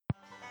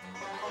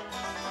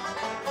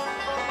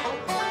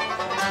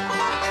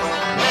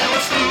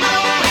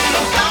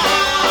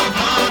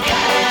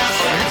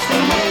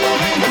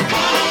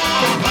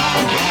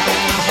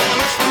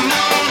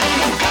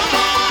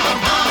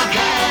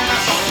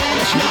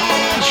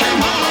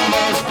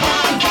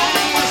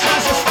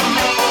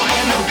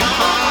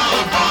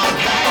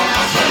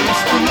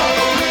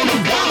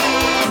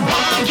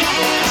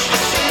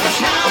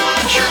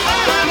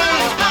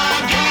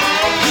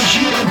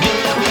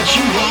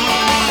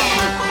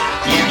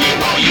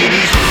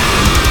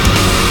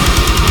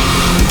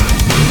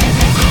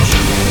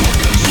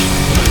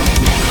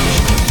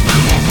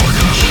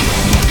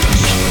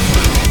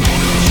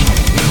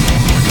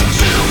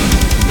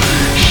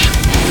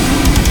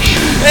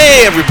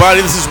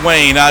everybody. This is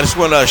Wayne. I just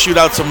want to shoot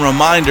out some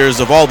reminders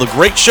of all the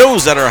great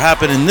shows that are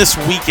happening this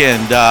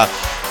weekend.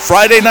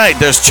 Friday night,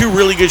 there's 2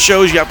 really good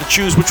shows. You have to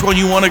choose which one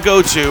you want to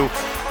go to.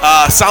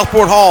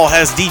 Southport Hall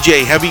has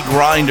DJ Heavy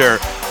Grinder.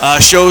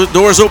 Show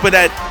doors open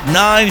at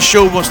 9.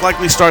 Show most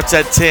likely starts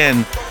at 10.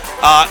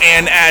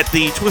 And at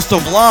the Twist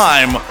of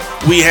Lime,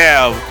 we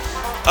have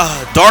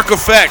Dark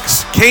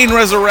Effects, Kane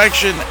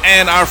Resurrection,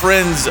 and our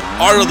friends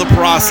Art of the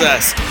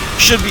Process.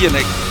 Should be an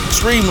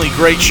extremely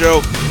great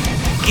show.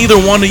 Either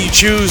one that you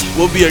choose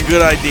will be a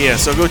good idea,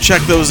 so go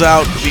check those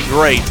out. It'll be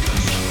great.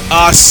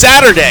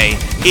 Saturday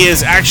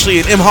is actually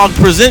an M-Hog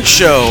Presents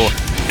show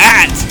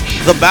at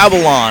the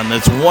Babylon.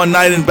 It's One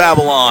Night in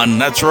Babylon.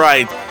 That's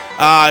right.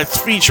 It's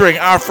featuring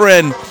our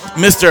friend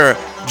Mr.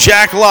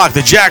 Jack Locke.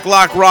 The Jack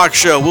Locke Rock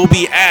Show will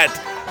be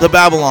at the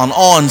Babylon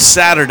on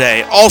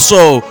Saturday.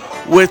 Also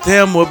with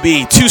him will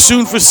be Too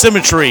Soon for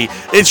Symmetry.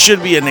 It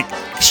should be an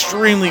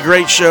extremely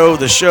great show.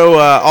 The show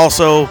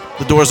also,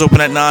 the doors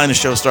open at 9. The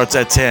show starts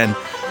at 10.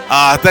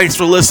 Thanks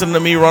for listening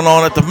to me run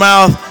on at the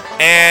mouth.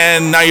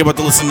 And now you're about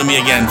to listen to me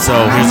again.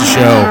 So here's the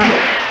show.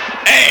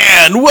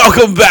 And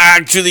welcome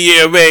back to the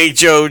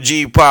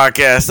MHOG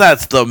podcast.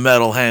 That's the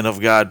Metal Hand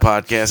of God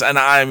podcast. And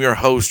I am your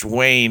host,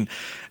 Wayne.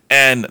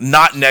 And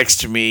not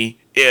next to me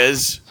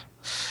is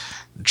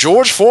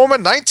George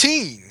Foreman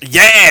 19.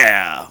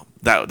 Yeah.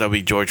 That'll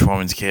be George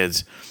Foreman's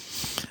kids.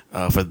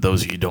 For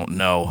those of you who don't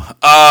know.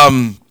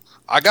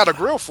 I got a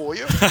grill for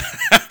you.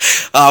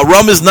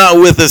 Rum is not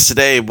with us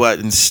today, but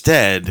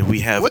instead we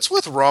have... What's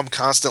with Rum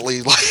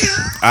constantly?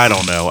 I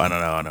don't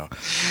know.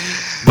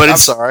 But I'm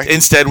sorry.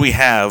 Instead we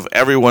have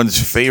everyone's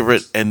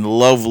favorite and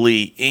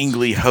lovely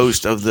English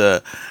host of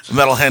the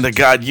Metal Hand of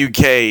God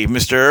UK,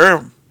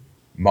 Mr.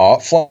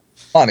 Mark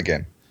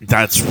Flanagan.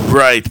 That's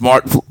right,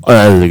 Mark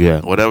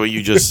Flanagan. Whatever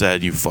you just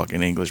said, you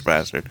fucking English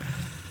bastard.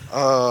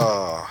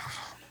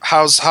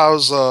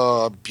 How's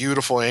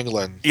beautiful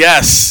England?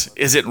 Yes.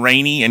 Is it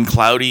rainy and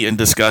cloudy and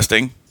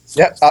disgusting?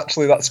 Yeah,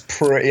 actually, that's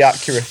pretty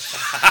accurate.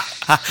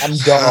 I'm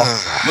done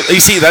off. You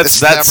see,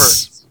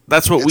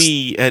 that's what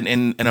we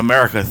in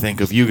America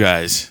think of you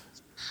guys.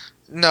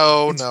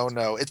 No.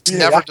 It's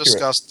never accurate.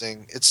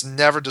 Disgusting. It's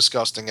never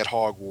disgusting at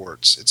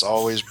Hogwarts. It's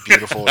always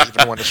beautiful,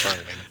 even when it's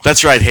raining.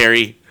 That's right,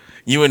 Harry.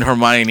 You and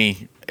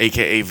Hermione,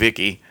 a.k.a.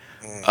 Vicky.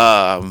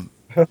 Aren't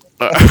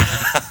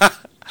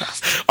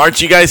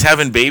you guys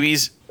having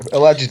babies?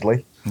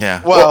 Allegedly.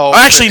 Yeah. Well,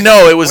 actually,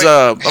 no. It was.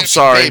 I'm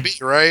sorry. Baby,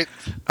 right?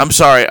 I'm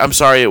sorry.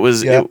 It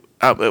was. Yeah.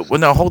 Well,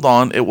 no. Hold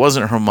on. It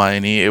wasn't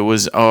Hermione. It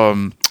was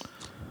the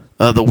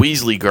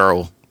Weasley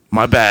girl.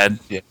 My bad.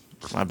 Yeah.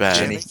 My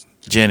bad.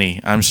 Jenny.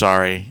 I'm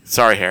sorry.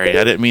 Sorry, Harry.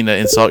 I didn't mean to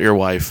insult your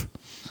wife.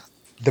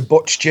 The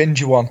Butch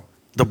Ginger one.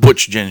 The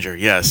Butch Ginger.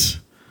 Yes.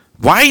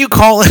 Why are you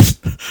calling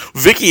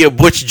Vicky a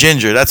Butch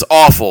Ginger? That's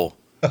awful.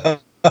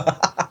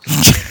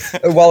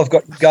 While I've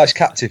got you guys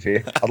captive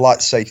here, I'd like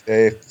to say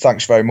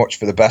thanks very much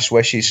for the best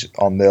wishes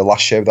on the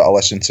last show that I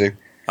listened to.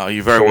 Oh,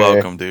 you're very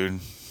welcome, dude.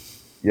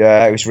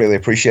 Yeah, it was really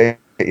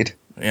appreciated.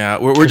 Yeah,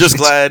 we're just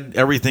glad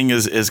everything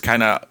is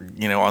kind of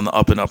on the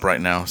up and up right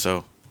now.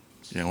 So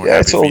we're happy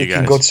it's all for you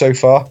looking guys. good so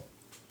far.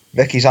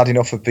 Vicky's had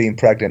enough of being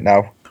pregnant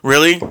now.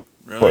 Really? But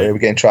we're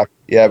going to try.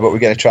 Yeah, but we're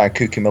going to try and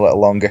cook him a little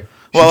longer.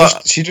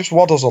 She just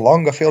waddles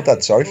along. I feel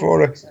dead sorry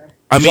for her.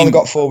 She's only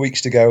got 4 weeks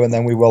to go, and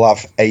then we will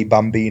have a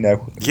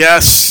Bambino.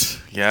 Yes.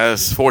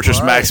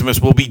 Fortress Maximus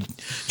will be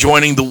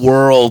joining the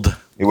world.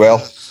 He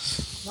will.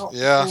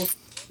 Yeah.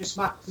 Just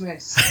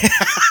Maximus.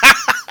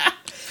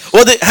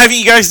 Well, have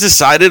you guys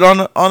decided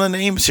on a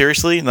name?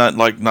 Seriously, not.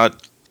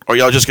 Or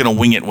y'all just gonna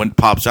wing it when it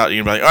pops out?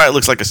 You're like, all right, it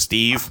looks like a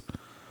Steve.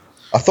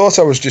 I thought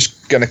I was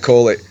just gonna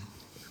call it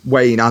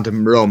Wayne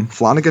Adam Rum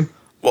Flanagan.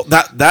 Well,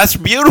 that's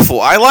beautiful.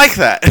 I like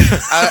that.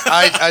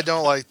 I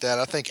don't like that.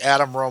 I think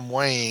Adam Rum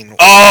Wayne.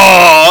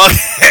 Oh,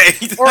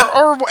 okay.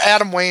 or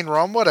Adam Wayne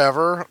Rum,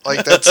 whatever.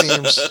 Like that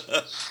seems.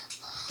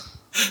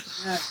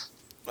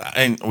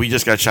 And we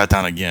just got shot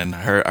down again.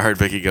 I heard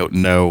Vicky go,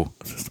 no.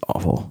 This is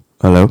awful.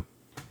 Hello?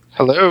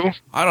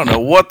 I don't know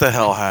what the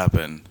hell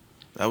happened.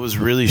 That was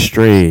really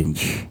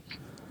strange.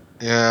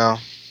 Yeah.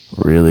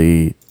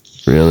 Really,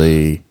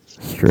 really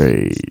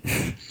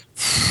strange.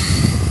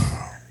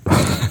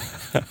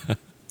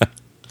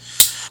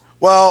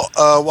 Well,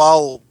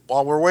 while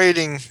we're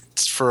waiting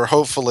for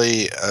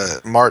hopefully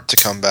Mart to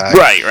come back,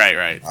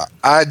 right.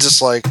 I'd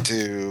just like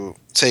to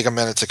take a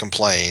minute to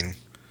complain.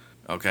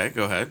 Okay,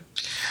 go ahead.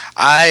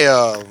 I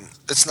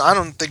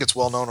don't think it's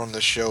well known on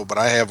this show, but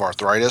I have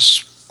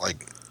arthritis,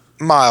 like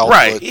mild,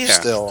 but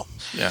still.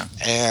 Yeah.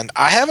 And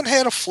I haven't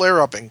had a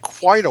flare up in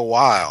quite a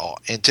while,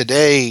 and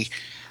today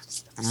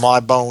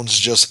my bones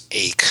just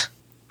ache.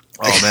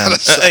 Oh man,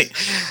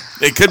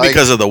 it could be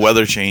because of the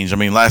weather change. I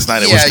mean, last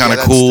night it was kind of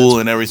cool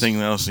and everything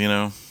else,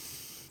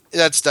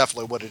 That's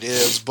definitely what it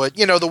is. But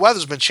the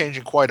weather's been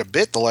changing quite a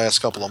bit the last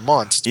couple of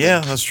months.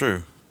 Yeah, that's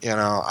true.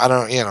 I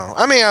don't.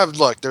 I mean,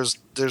 look, there's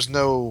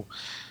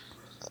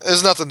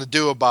nothing to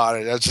do about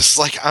it. It's just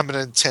like I'm in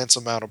an intense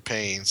amount of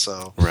pain.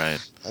 So right.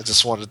 I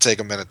just wanted to take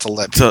a minute to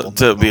let people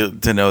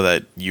to know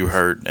that you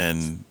hurt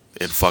and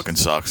it fucking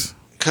sucks.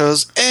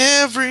 'Cause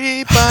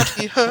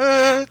everybody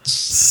hurts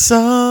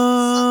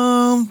sometimes.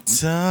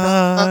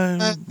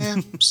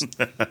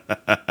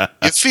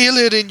 You feel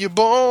it in your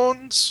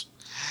bones.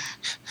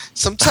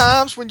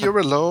 Sometimes when you're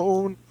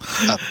alone.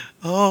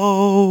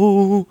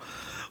 Oh.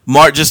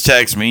 Mart just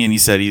texted me and he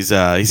said he's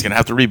gonna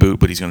have to reboot,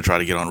 but he's gonna try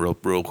to get on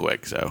real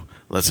quick. So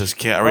let's just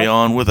carry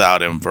on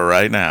without him for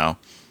right now.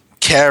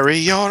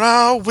 Carry on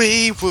our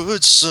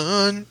wayward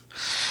son.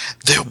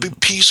 There'll be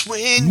peace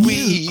when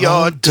we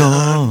are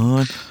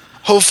done.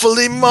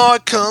 Hopefully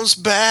Mart comes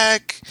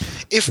back.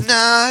 If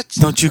not,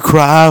 don't you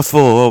cry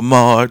for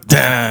Mart.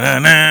 Sorry,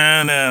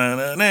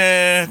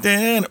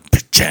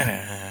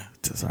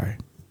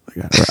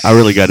 I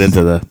really got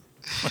into the.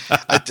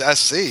 I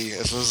see.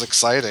 It was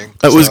exciting.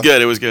 It was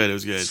good.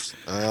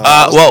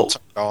 Well,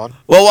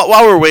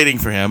 while we're waiting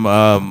for him,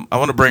 I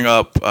want to bring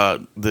up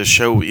the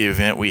show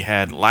event we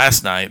had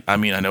last night. I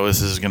mean, I know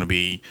this is going to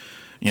be,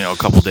 a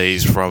couple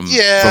days from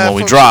when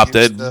we dropped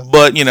it,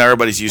 but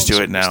everybody's used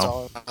to it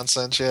now.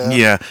 Nonsense, yeah.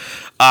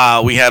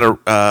 Yeah. We had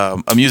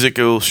a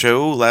musical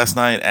show last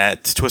night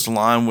at Twist of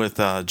Lime with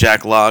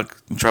Jack Locke,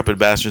 Intrepid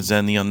Bastards,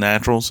 and the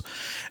Unnaturals,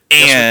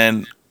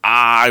 and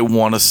I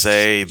want to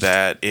say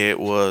that it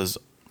was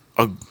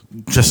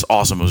just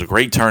awesome. It was a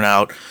great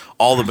turnout.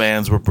 All the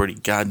bands were pretty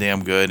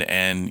goddamn good,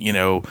 and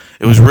it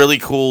was really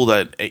cool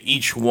that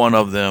each one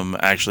of them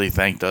actually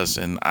thanked us,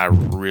 and I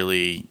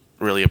really,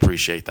 really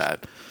appreciate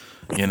that.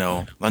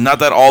 Not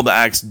that all the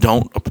acts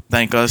don't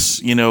thank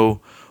us,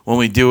 when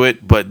we do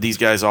it, but these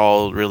guys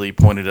all really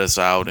pointed us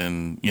out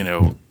and,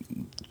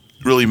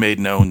 really made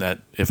known that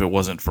if it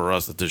wasn't for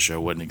us, that this show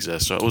wouldn't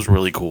exist. So it was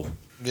really cool.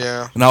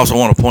 Yeah. And I also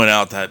want to point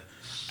out that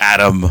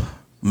Adam,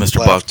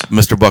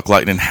 Mr. Buck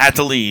Lightning, had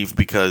to leave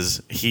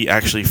because he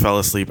actually fell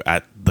asleep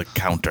at the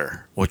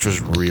counter, which was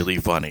really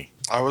funny.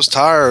 I was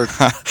tired.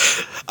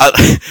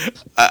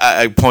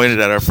 I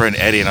pointed at our friend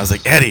Eddie, and I was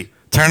like, Eddie,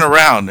 turn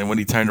around. And when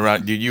he turned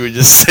around, dude, you were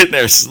just sitting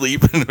there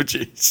sleeping,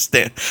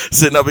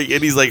 sitting up, and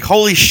he's like,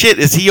 holy shit,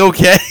 is he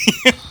okay?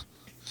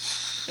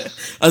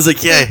 I was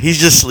like, yeah, he's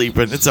just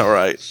sleeping. It's all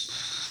right.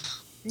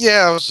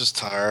 Yeah, I was just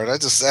tired.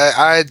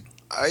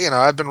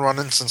 I've been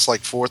running since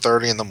like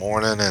 4:30 in the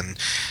morning, and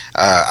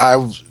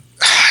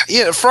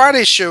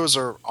Friday shows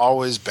are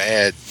always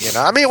bad.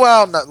 Let me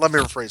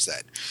rephrase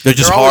that. They're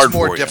just always hard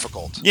more for you.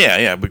 difficult.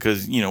 Yeah,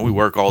 because we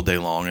work all day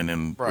long, and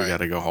then we got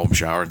to go home,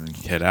 shower, and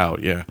head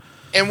out. Yeah.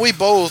 And we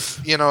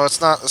both, it's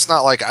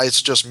not like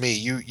it's just me.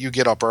 You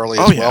get up early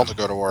as well to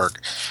go to work.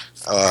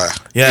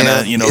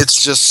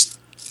 It's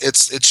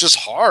just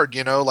hard,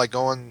 like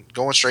going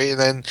straight, and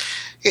then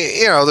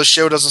the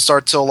show doesn't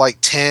start till like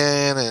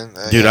 10. And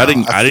dude, I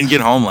didn't get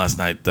home last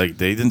night. Like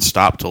they didn't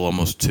stop till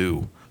almost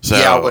 2. So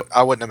yeah,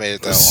 I wouldn't have made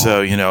it that long.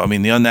 So the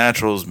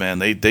Unnaturals, man,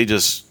 they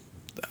just.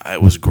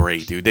 It was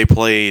great, dude. They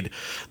played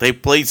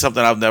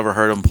something I've never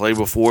heard them play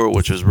before,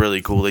 which was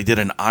really cool. They did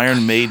an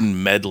Iron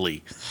Maiden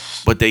medley,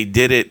 but they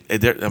did it.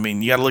 I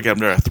mean, you got to look at them.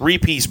 They're a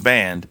 3-piece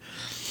band,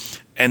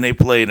 and they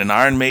played an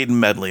Iron Maiden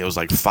medley. It was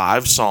like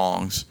 5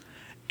 songs,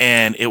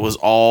 and it was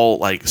all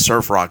like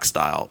surf rock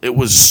style. It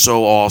was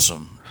so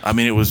awesome. I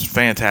mean, it was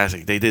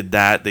fantastic. They did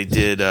that. They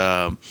did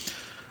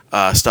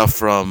stuff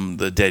from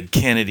the Dead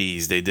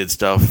Kennedys. They did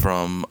stuff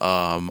from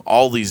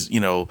all these,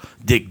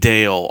 Dick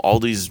Dale, all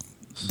these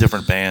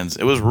different bands.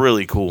 It was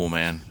really cool,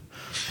 man.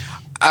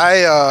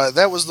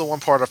 That was the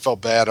one part I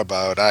felt bad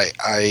about.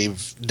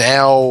 I've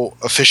now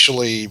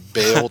officially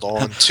bailed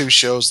on 2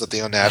 shows that the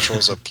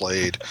Unnaturals have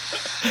played,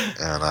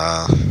 and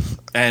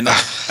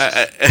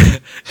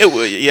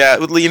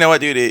you know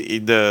what,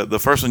 dude? The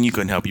first one you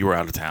couldn't help. You were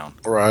out of town,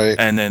 right?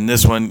 And then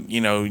this one,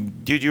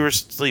 dude, you were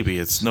sleepy.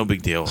 It's no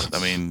big deal.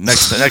 I mean,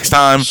 next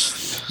time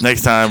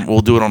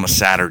we'll do it on a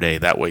Saturday.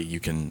 That way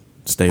you can.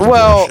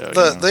 Well,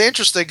 the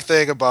interesting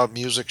thing about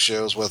music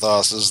shows with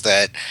us is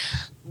that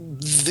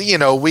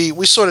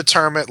we sort of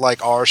term it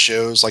like our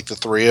shows, like the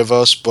 3 of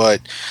us, but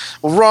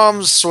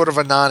Rum's sort of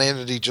a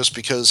non-entity just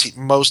because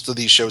most of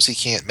these shows he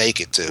can't make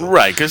it to.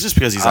 Right, because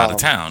he's out of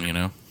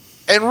town,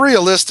 And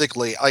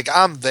realistically, like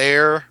I'm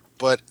there,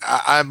 but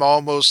I'm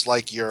almost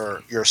like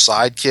your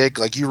sidekick.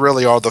 Like you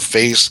really are the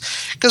face.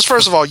 Because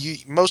first of all,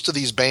 most of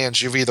these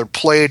bands you've either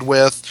played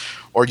with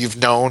or you've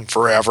known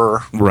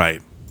forever.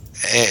 Right.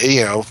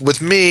 With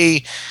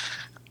me,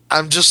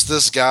 I'm just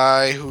this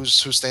guy who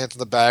stands in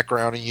the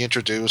background and you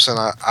introduce, and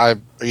are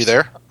you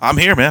there? I'm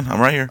here, man.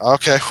 I'm right here.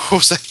 Okay. What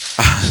was that?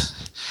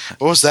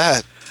 What was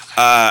that?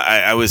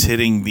 I was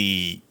hitting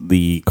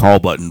the call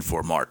button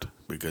for Mart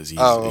because he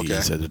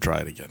said to try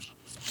it again.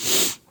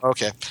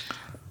 Okay.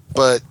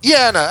 But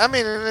yeah, no, I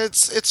mean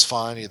it's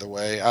fine either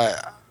way.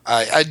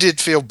 I did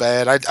feel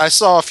bad. I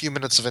saw a few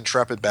minutes of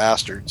Intrepid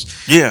Bastards.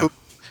 Yeah.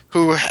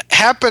 Who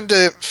happened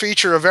to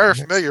feature a very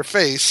familiar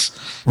face.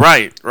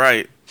 Right.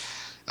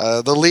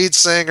 The lead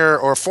singer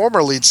or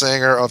former lead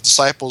singer of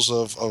Disciples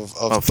of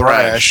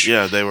Thrash.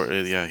 Yeah, they were.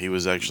 Yeah, he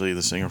was actually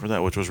the singer for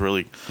that, which was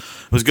it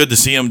was good to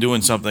see him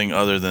doing something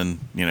other than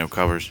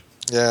covers.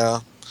 Yeah,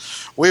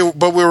 we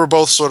were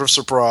both sort of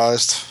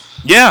surprised.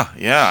 Yeah.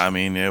 I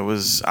mean, I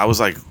was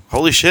like,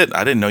 holy shit!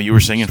 I didn't know you were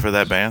singing for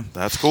that band.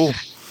 That's cool.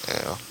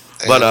 Yeah.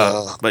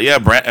 But yeah,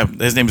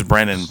 his name's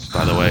Brandon,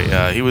 by the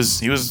way. He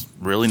was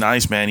really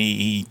nice, man.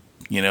 He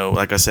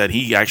like I said,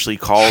 he actually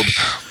called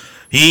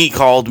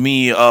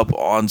me up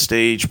on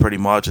stage pretty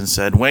much and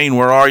said, "Wayne,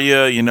 where are you?"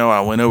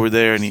 I went over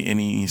there and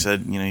he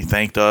said, he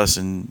thanked us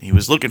and he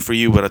was looking for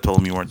you, but I told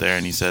him you weren't there,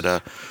 and he said,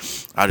 "I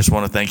just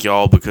want to thank you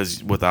all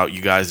because without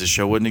you guys, this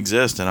show wouldn't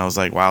exist." And I was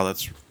like, "Wow,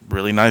 that's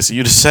really nice of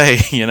you to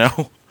say,"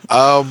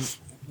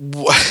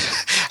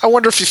 I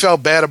wonder if you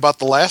felt bad about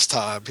the last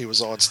time he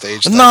was on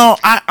stage. No,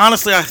 I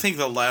think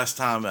the last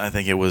time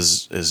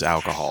is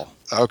alcohol.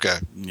 Okay.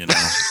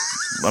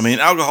 I mean,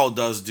 alcohol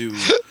does do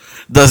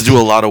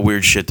a lot of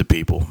weird shit to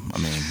people. I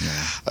mean,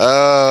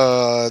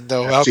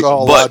 no,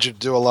 alcohol allows you to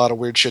do a lot of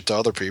weird shit to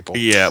other people.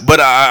 Yeah, but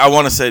I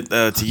want to say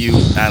to you,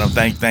 Adam,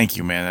 thank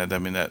you, man.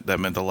 That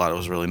meant a lot. It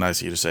was really nice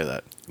of you to say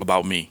that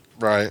about me.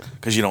 Right.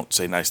 Because you don't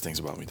say nice things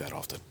about me that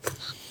often.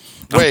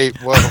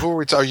 Wait, well, who are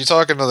we talking? Are you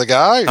talking to the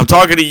guy? I'm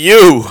talking to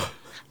you.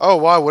 Oh,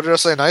 why? What did I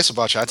say nice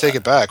about you? I take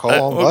it back. Hold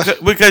on.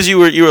 Because you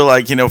were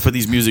like, for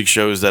these music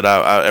shows that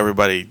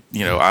everybody,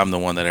 I'm the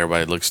one that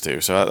everybody looks to.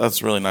 So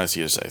that's really nice of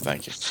you to say.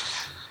 Thank you.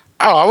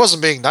 Oh, I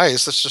wasn't being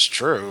nice. That's just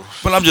true.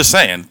 But I'm just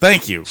saying,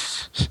 thank you.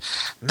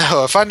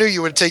 No, if I knew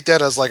you would take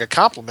that as like a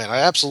compliment, I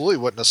absolutely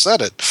wouldn't have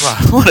said it.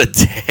 What a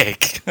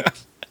dick.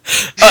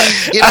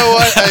 You know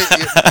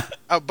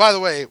what? By the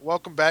way,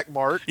 welcome back,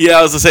 Mart. Yeah,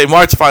 I was going to say,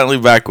 Mart's finally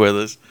back with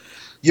us.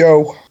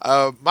 Yo.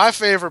 My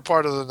favorite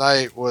part of the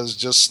night was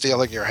just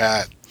stealing your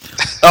hat.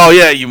 Oh,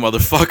 yeah, you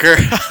motherfucker.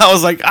 I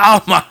was like,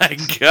 oh, my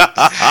God.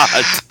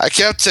 I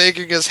kept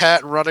taking his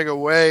hat and running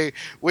away,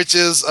 which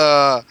is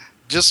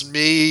just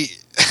me.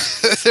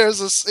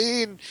 There's a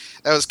scene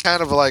that was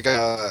kind of like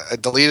a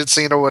deleted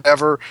scene or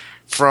whatever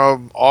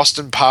from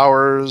Austin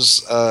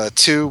Powers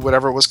 2,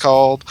 whatever it was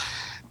called.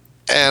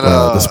 And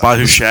The Spy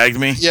Who Shagged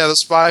Me? Yeah, The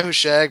Spy Who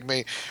Shagged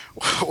Me,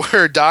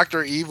 where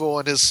Dr. Evil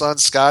and his son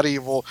Scott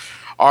Evil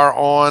are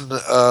on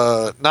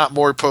not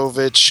Maury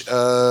Povich,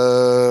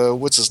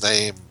 what's his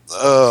name?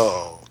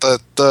 Oh,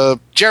 the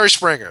Jerry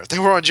Springer. They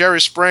were on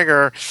Jerry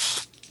Springer,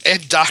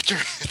 and Dr.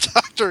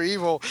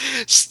 Evil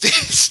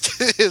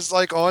is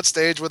like on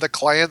stage with a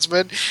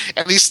Klansman,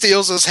 and he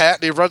steals his hat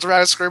and he runs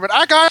around screaming,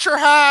 "I got your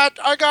hat!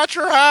 I got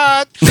your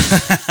hat!"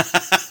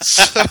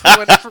 So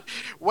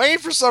Wayne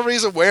for some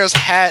reason wears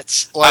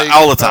hats like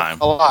all the time,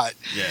 a lot.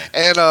 Yeah,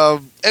 and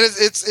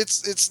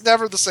it's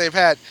never the same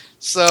hat.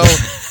 So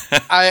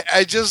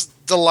I just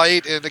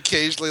delight in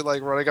occasionally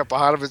like running up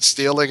behind him and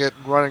stealing it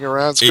and running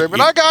around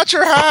screaming, "I got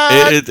your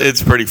hat!"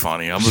 It's pretty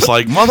funny. I'm just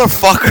like,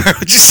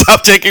 motherfucker, just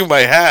stop taking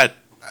my hat.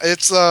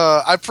 It's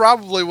I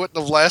probably wouldn't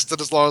have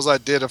lasted as long as I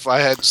did if I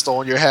hadn't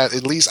stolen your hat.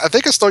 At least I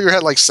think I stole your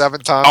hat like 7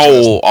 times.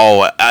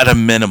 Oh, at a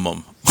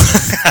minimum.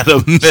 At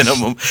a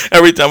minimum.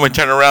 Every time I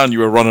turn around, you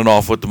were running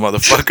off with the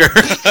motherfucker.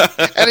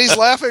 And he's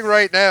laughing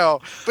right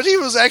now, but he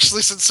was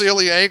actually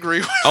sincerely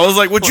angry. I was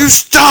like, would you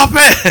stop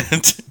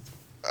it?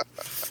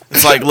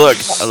 It's like, look,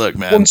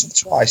 man. Once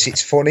or twice,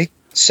 it's funny.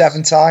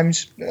 7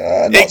 times,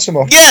 not so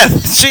much. Yeah,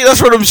 see,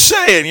 that's what I'm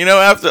saying.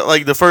 After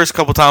like the first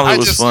couple times, it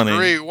was funny. I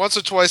disagree. Once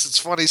or twice, it's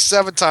funny.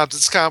 7 times,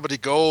 it's comedy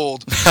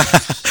gold.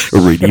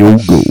 Radio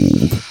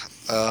gold.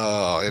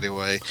 Oh,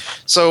 anyway.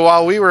 So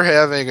while we were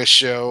having a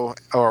show,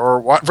 or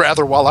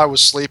rather, while I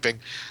was sleeping,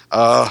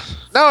 no,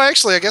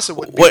 actually, I guess it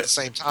wouldn't be at the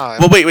same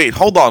time. Well, wait,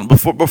 hold on.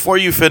 Before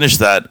you finish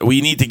that,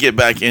 we need to get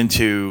back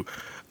into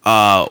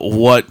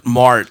what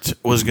Mart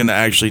was going to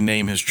actually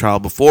name his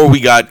child before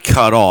we got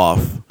cut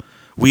off.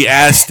 We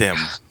asked him,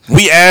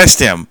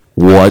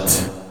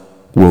 what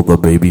will the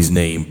baby's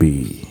name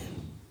be?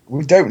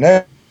 We don't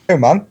know,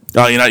 man.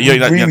 Oh, you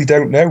really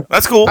don't know.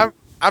 That's cool.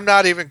 I'm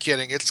not even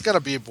kidding. It's going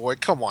to be a boy.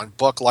 Come on,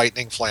 Buck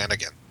Lightning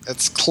Flanagan.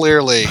 It's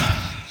clearly...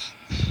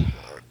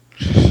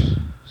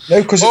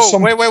 No, because it's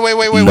some... Wait.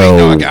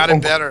 No, I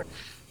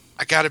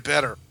got it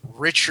better.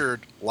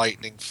 Richard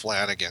Lightning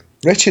Flanagan.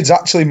 Richard's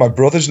actually my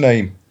brother's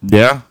name.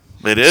 Yeah,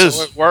 it is.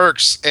 So it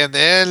works. And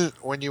then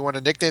when you want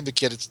to nickname the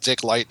kid, it's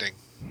Dick Lightning.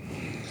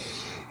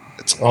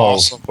 It's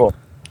awesome. Cool.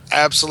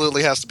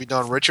 Absolutely has to be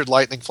done. Richard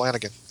Lightning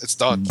Flanagan. It's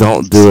done.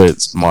 Don't do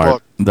it,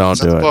 Mark. Don't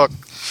do it. Book.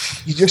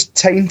 You're just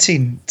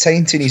tainting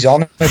his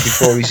honor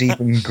before he's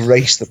even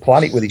graced the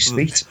planet with his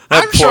feet.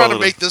 I'm trying to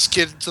make this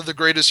kid into the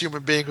greatest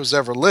human being who's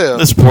ever lived.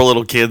 This poor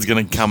little kid's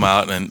going to come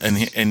out and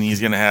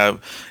he's going to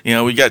have,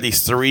 we got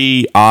these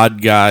 3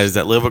 odd guys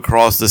that live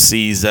across the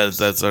seas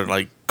that are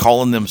like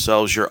calling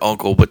themselves your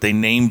uncle, but they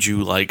named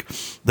you like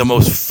the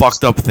most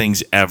fucked up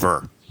things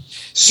ever.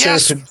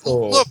 Yes,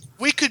 look,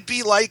 we could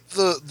be like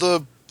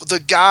the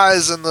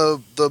guys in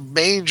the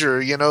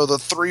manger, the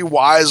 3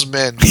 wise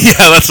men. Yeah,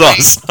 that's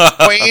us.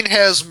 Wayne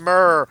has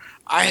myrrh.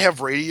 I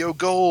have radio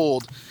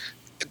gold.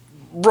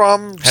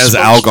 Rum has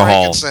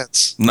alcohol.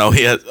 Frankincense. No,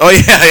 he has. Oh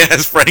yeah, he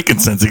has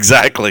frankincense.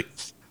 Exactly.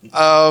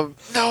 No,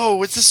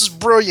 this is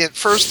brilliant.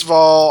 First of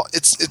all,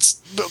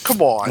 it's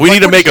come on. We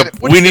need to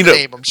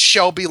name him?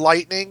 Shelby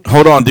Lightning.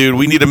 Hold on, dude.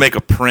 We need to make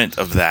a print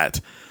of that.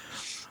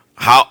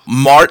 How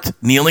Mart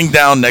kneeling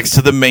down next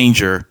to the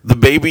manger, the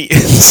baby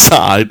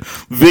inside,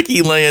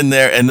 Vicky laying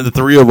there, and then the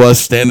three of us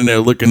standing there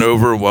looking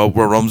over while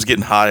Rum's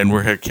getting high and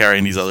we're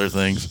carrying these other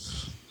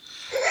things.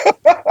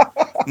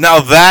 Now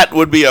that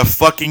would be a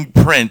fucking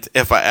print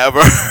if I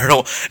ever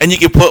heard. And you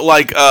could put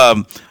like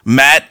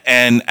Matt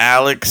and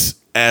Alex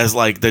as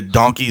like the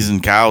donkeys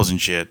and cows and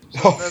shit.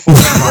 That's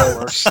how it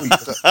works.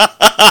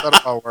 That's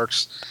how it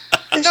works.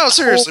 No,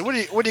 seriously, what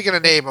are you gonna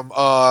name him?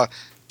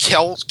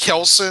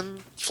 Kelson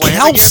Flanagan?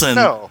 Kelson?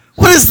 No.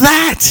 What is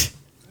that?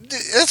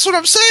 That's what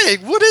I'm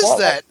saying. What is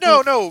that?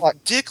 No.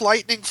 Dick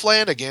Lightning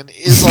Flanagan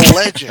is a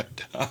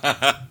legend.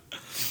 I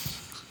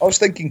was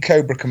thinking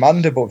Cobra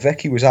Commander, but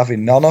Vicky was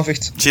having none of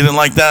it. She didn't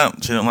like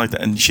that.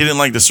 And she didn't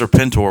like the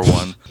Serpentor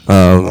one.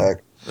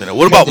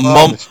 What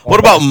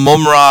about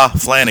Mumra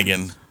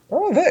Flanagan?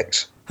 Oh,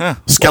 Vix. Huh.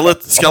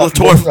 Skeletor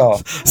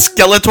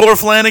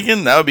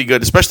Flanagan? That would be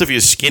good, especially if you're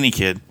a skinny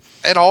kid.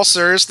 In all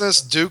seriousness,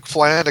 Duke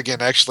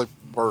Flanagan actually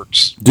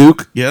works.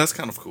 Duke? Yeah, that's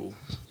kind of cool.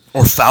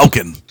 Or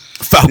Falcon.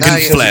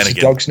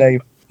 Flanagan. Dog's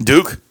name.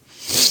 Duke?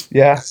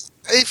 Yeah.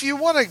 If you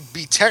want to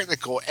be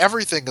technical,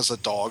 everything is a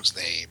dog's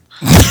name.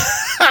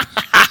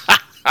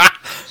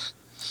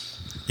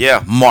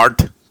 Yeah,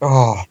 Mart.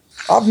 Oh,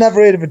 I've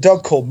never heard of a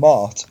dog called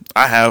Mart.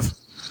 I have.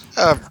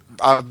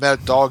 I've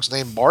met dogs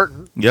named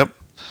Martin. Yep.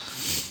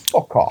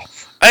 Fuck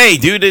off. Hey,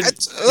 dude. I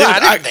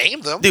didn't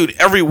name them. Dude,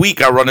 every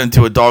week I run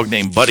into a dog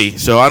named Buddy,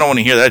 so I don't want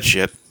to hear that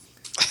shit.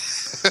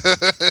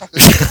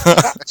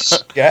 That's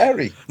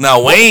scary.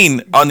 Now,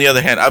 Wayne, on the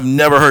other hand, I've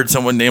never heard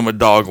someone name a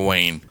dog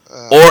Wayne.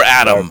 Or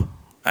Adam,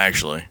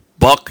 actually.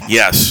 Buck,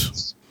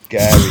 yes.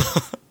 Scary.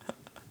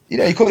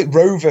 You call it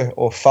Rover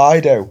or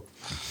Fido.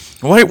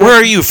 Wait, where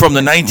are you, from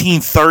the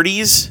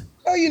 1930s?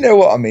 Oh, you know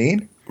what I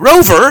mean.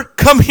 Rover?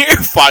 Come here,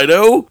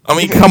 Fido. I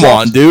mean, come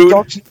on, dude.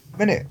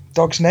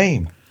 Dog's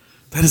name.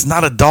 That is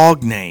not a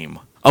dog name.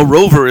 A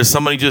rover is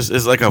somebody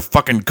is like a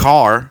fucking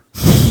car.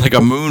 Like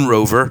a moon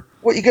rover.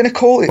 What are you going to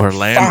call it? Or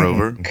Land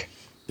Rover.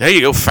 There you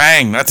go,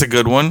 Fang. That's a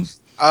good one.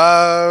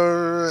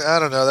 I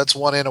don't know. That's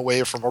one in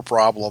away from a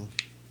problem.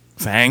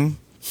 Fang?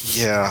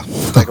 Yeah,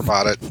 think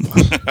about it.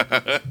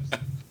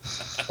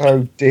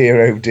 Oh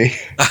dear.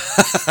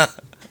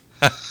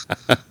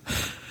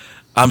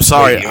 I'm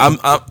sorry.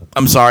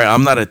 I'm sorry.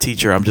 I'm not a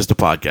teacher. I'm just a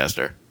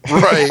podcaster.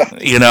 Right.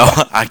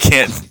 I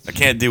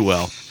can't do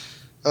well.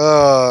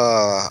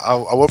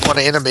 I wouldn't want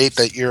to intimate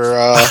that you're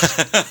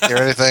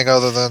anything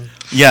other than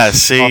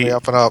see,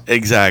 up and up.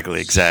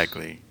 Exactly.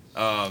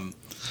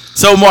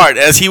 So Mart,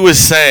 as he was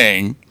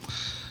saying,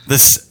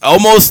 this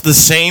almost the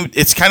same.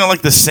 It's kind of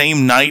like the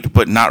same night,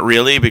 but not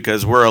really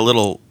because we're a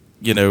little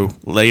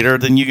later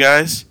than you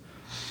guys.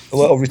 A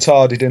little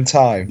retarded in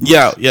time.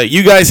 Yeah.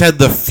 You guys had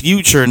the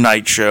future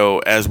night show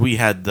as we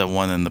had the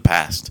one in the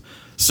past.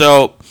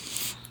 So,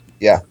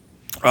 yeah.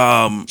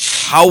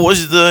 How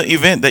was the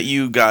event that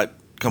you got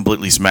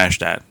completely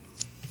smashed at?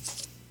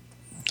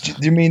 Do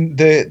you mean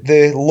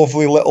the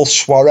lovely little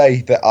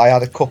soiree that I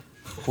had a couple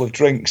of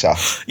drinks at?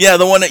 Yeah,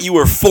 the one that you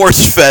were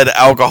force-fed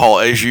alcohol,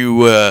 as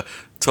you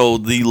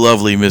told the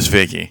lovely Miss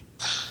Vicky.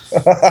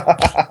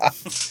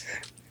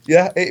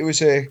 Yeah, it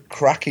was a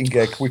cracking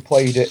gig. We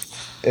played at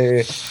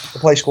a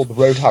place called the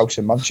Roadhouse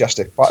in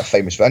Manchester, quite a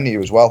famous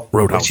venue as well.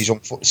 Roadhouse. Which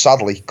is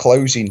sadly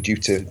closing due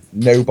to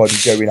nobody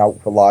going out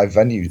for live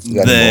venues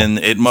anymore. Then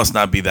it must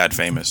not be that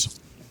famous.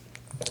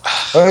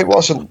 It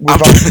was. We've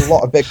had a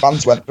lot of big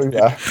bands went through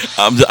there.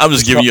 I'm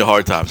just giving you a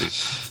hard time, dude.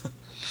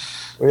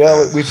 Well,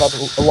 yeah, we've had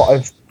a lot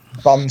of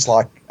bands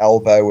like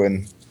Elbow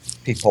and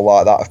people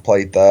like that have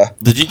played there.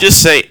 Did you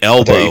just say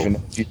Elbow?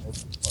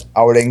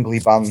 Our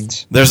English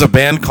band. There's a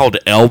band called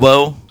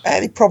Elbow?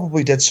 He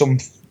probably did some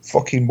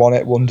fucking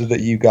one-hit wonder that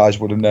you guys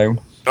would have known.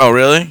 Oh,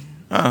 really?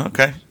 Oh,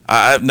 okay.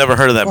 I've never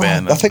heard of that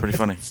band. That's pretty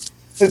funny. I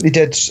think they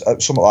did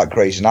something like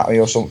Grey's Anatomy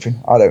or something.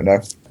 I don't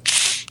know.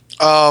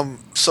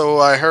 So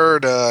I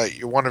heard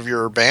one of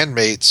your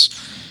bandmates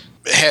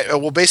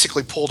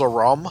basically pulled a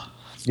rum.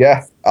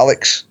 Yeah,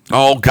 Alex.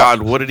 Oh,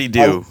 God, what did he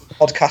do?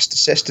 Podcast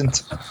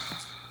assistant.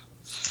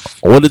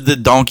 What did the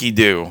donkey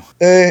do?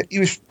 He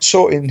was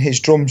sorting his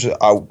drums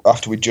out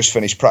after we'd just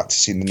finished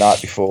practicing the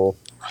night before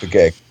the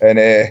gig. And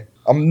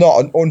I'm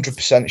not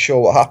 100% sure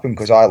what happened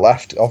because I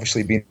left.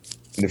 Obviously, being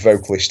the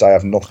vocalist, I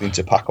have nothing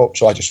to pack up,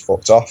 so I just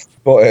fucked off.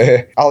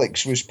 But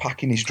Alex was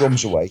packing his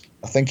drums away.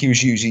 I think he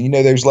was using,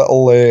 those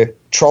little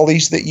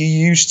trolleys that you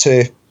use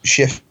to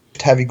shift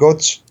heavy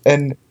goods,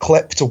 and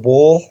clipped a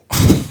wall,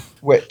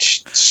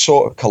 which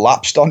sort of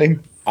collapsed on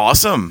him.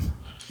 Awesome.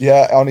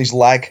 Yeah, on his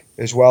leg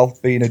as well.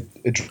 Being a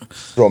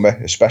drummer,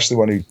 especially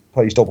when he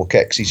plays double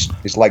kicks,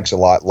 his legs are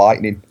like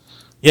lightning.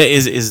 Yeah,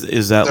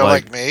 is that They're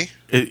like me?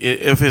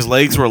 If his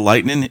legs were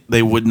lightning,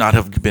 they would not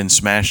have been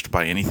smashed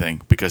by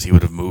anything because he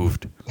would have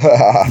moved.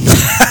 I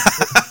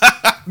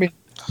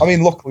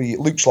mean, luckily, it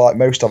looks like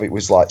most of it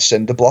was like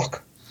cinder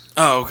block.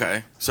 Oh,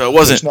 okay. So it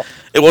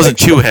wasn't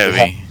too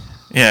heavy.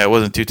 Yeah, it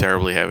wasn't too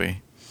terribly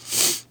heavy.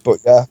 But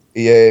yeah,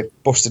 he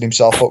busted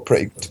himself up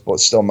pretty good, but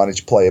still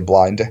managed to play a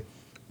blinder.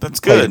 That's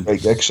good.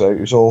 Big gig, so it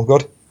was all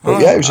good.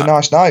 But yeah, it was a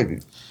nice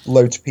night.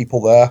 Loads of people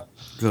there.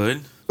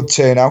 Good. Good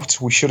turnout.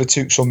 We should have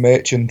took some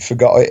merch and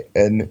forgot it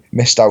and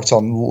missed out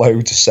on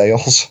loads of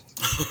sales.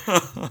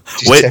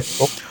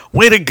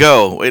 Way to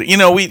go. You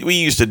know, we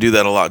used to do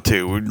that a lot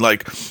too. We'd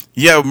like,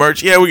 yeah,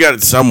 merch. Yeah, we got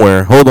it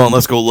somewhere. Hold on,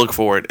 let's go look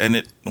for it.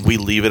 And we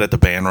leave it at the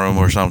band room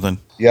or something.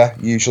 Yeah,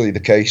 usually the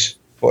case.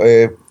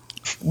 But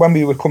when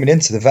we were coming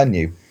into the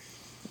venue,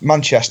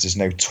 Manchester's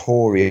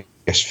notorious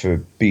for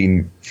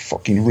being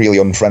fucking really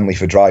unfriendly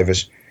for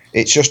drivers.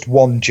 It's just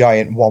one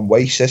giant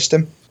one-way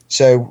system.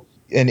 So,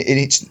 and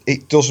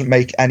it doesn't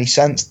make any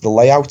sense. The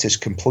layout is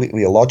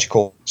completely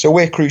illogical. So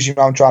we're cruising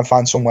around trying to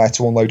find somewhere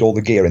to unload all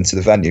the gear into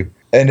the venue.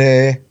 And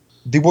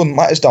they wouldn't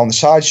let us down the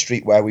side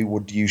street where we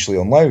would usually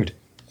unload.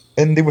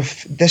 And they were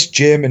this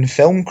German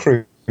film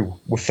crew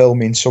were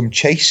filming some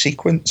chase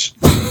sequence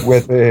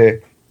with a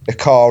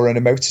car and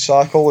a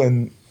motorcycle.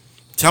 And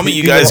tell me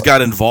you guys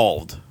got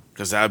involved,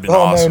 because that would be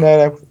awesome.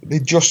 No. They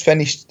just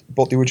finished,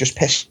 but they were just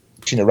pissing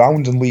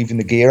around and leaving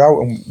the gear out,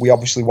 and we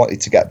obviously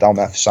wanted to get down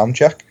there for sound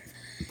check.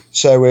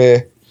 So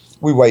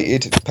we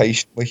waited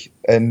patiently,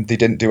 and they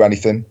didn't do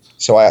anything.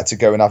 So I had to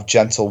go and have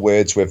gentle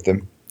words with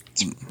them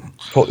to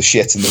put the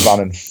shit in the van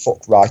and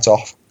fuck right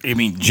off. You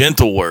mean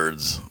gentle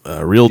words?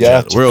 Real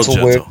gentle.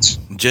 Words.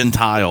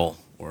 Gentile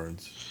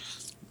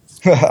words.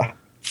 Get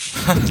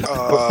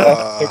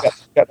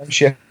them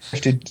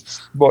shifted.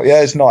 But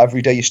yeah, it's not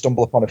every day you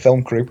stumble upon a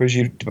film crew as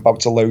you're about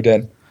to load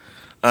in.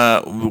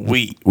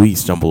 We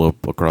stumble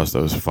up across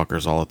those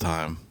fuckers all the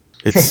time.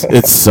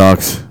 It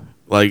sucks.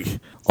 Like,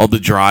 I'll be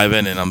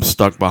driving and I'm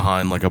stuck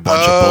behind like a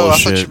bunch of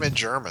bullshit. I thought you meant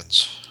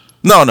Germans.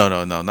 No,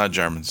 not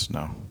Germans.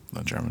 No,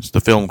 not Germans.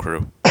 The film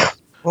crew.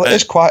 Well, it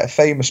is quite a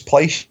famous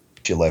place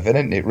you live in,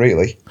 isn't it,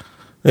 really?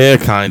 Yeah,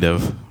 kind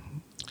of.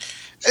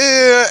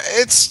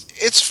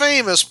 It's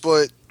famous,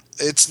 but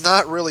it's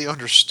not really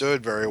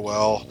understood very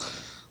well.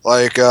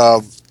 Like,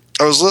 I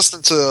was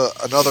listening to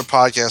another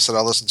podcast that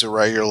I listen to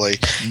regularly.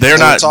 They're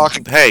not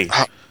talking. Hey,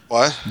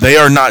 what? They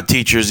are not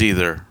teachers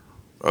either.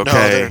 Okay,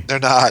 no, they're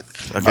not.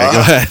 Okay, go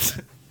ahead.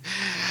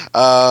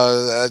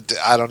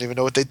 I don't even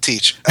know what they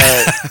teach.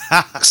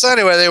 So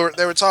anyway,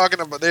 they were talking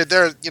about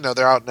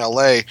they're out in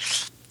L.A.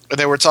 and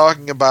they were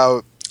talking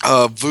about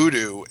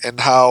voodoo and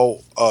how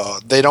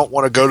they don't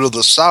want to go to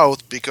the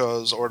South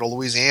or to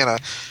Louisiana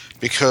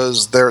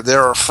because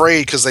they're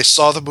afraid because they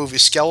saw the movie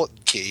Skeleton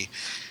Key,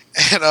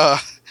 and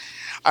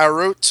I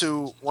wrote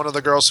to one of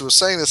the girls who was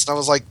saying this, and I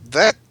was like,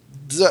 I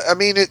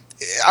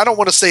don't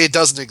want to say it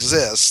doesn't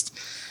exist,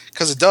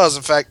 because it does.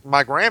 In fact,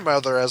 my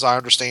grandmother, as I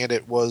understand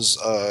it, was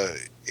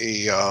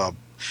well,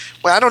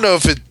 I don't know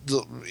if it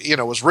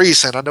was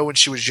recent. I know when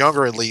she was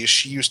younger, at least,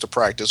 she used to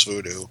practice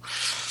voodoo.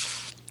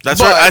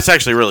 That's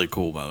actually really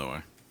cool, by the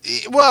way.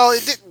 Well,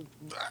 it didn't.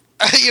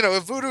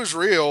 If voodoo's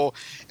real,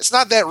 it's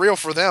not that real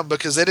for them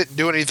because they didn't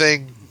do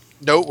anything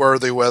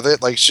noteworthy with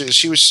it. Like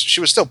she was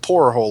still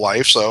poor her whole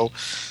life, so.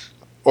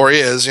 Or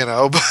is,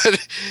 but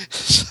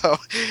so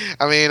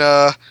I mean,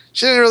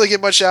 she didn't really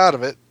get much out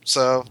of it.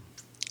 So,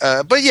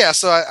 but yeah,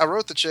 so I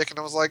wrote the chick and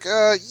I was like,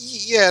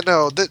 yeah,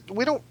 no, that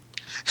we don't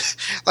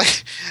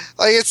like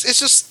it's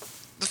just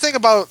the thing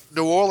about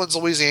New Orleans,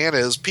 Louisiana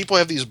is people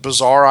have these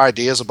bizarre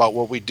ideas about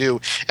what we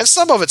do, and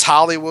some of it's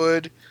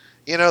Hollywood.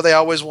 They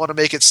always want to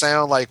make it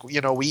sound like we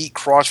eat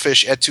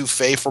crawfish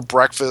etouffee for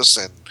breakfast,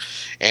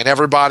 and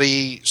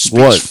everybody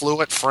speaks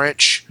fluent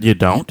French. You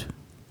don't.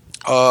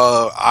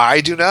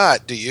 I do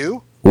not. Do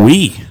you?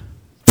 We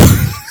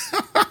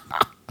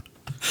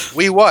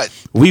what?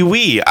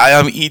 I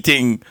am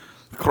eating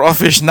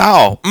crawfish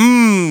now.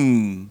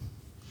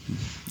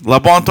 La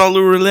bon temps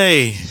le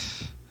relais.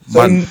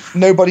 So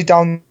nobody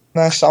down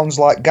there sounds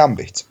like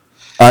Gambit?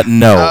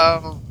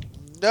 No.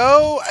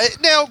 No.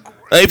 Now,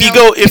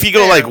 if you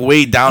go like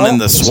way down in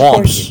the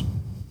swamps.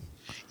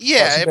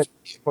 Yeah.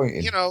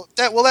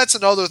 That's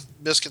another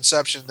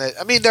misconception that,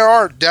 there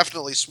are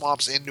definitely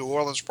swamps in New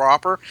Orleans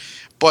proper,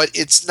 but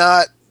it's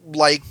not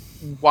like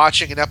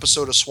watching an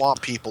episode of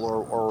Swamp People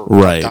or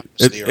right.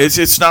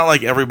 It's not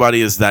like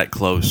everybody is that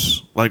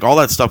close. Like all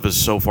that stuff is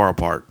so far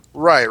apart.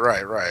 Right.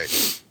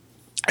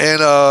 And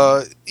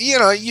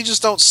you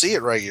just don't see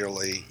it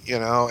regularly,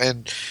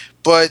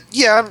 but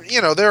yeah,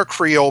 there are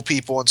Creole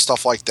people and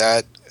stuff like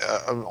that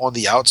on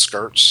the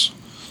outskirts.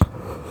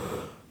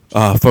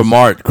 For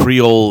Mart,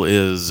 Creole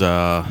is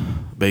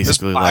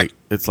basically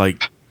it's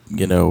like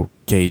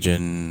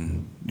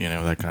Cajun,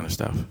 that kind of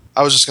stuff.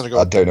 I was just gonna go.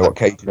 I don't know what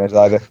Cajun is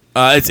either.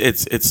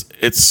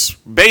 It's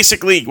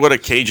basically what a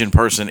Cajun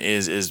person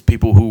is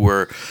people who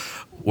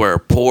were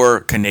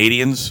poor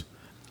Canadians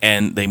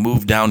and they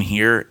moved down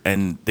here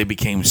and they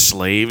became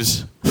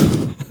slaves.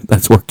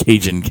 That's where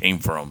Cajun came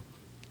from.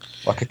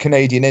 Like a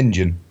Canadian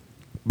Indian,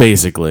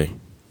 basically.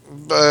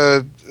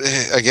 I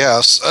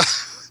guess.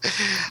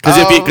 Because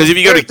if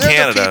you go to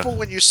Canada, people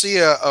when you see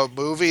a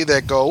movie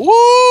that go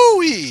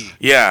woo-wee.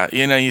 Yeah,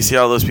 you see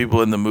all those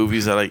people in the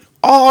movies that are like,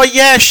 oh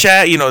yeah,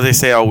 Shat. They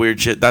say all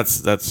weird shit.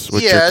 That's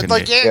what. Yeah,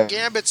 like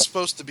Gambit's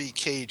supposed to be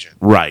Cajun,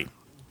 right?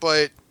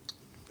 But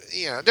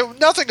there was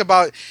nothing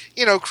about,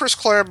 Chris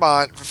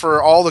Claremont,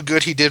 for all the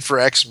good he did for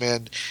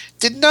X-Men,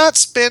 did not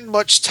spend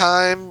much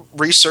time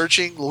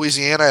researching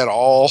Louisiana at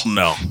all.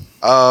 No.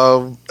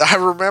 I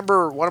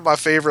remember one of my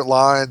favorite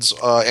lines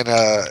in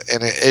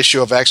an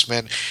issue of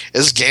X-Men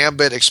is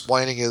Gambit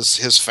explaining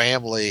his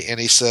family, and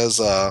he says,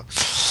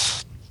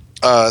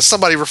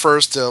 somebody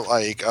refers to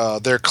like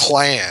their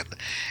clan,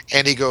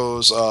 and he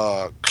goes,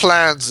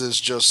 "Clans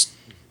is just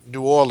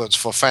New Orleans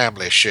for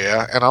family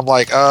share," and I'm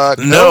like,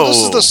 no,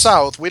 this is the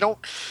South. We don't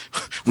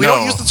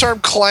use the term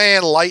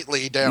clan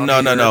lightly down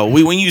here. No.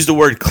 When you use the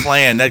word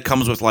clan, that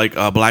comes with like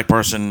a black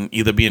person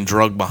either being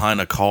drugged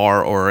behind a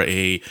car or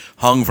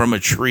hung from a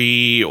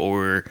tree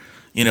or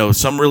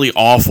some really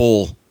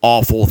awful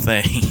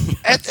thing.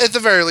 At the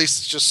very least,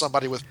 it's just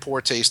somebody with poor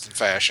taste in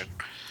fashion.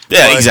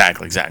 Yeah,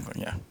 exactly.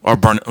 Yeah, or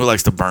who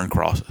likes to burn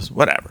crosses,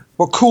 whatever.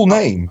 What cool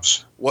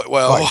names?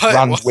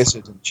 Grand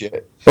Wizard and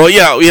shit. Well,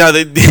 yeah.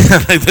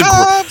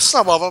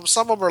 Some of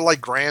them are like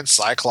Grand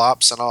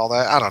Cyclops and all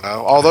that. I don't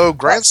know. Although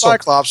Grand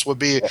Cyclops would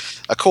be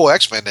a cool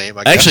X-Men name,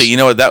 I guess. Actually, you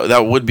know what?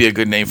 That would be a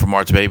good name for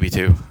Mart's baby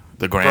too.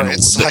 The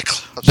Grand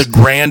Cyclops. The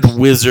Grand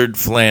Wizard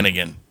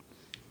Flanagan.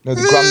 No,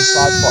 the Grand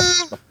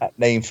Cyclops is my pet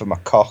name for my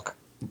cock.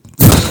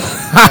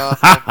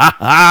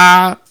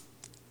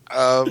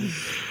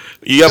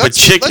 You have a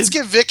chicken? Let's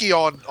get Vicky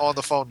on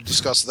the phone to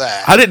discuss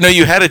that. I didn't know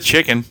you had a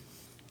chicken.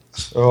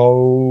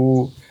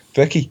 Oh,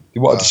 Vicky, you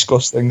want to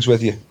discuss things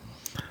with you?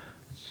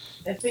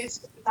 If it's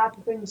the type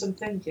of things I'm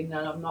thinking,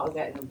 then I'm not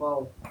getting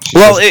involved.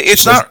 Well,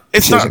 it's not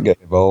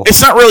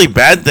really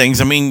bad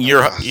things. I mean,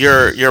 Uh-huh.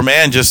 your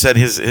man just said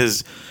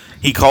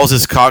he calls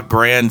his cock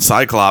Grand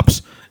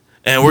Cyclops,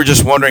 and we're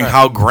just wondering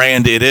how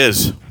grand it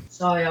is.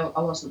 Sorry, I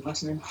wasn't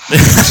listening.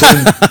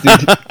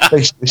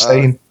 Basically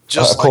saying,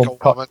 just I like called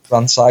a woman.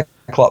 Grand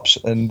Cyclops,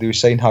 and they were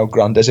saying, how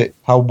grand is it?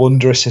 How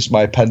wondrous is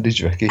my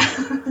appendage, Vicky?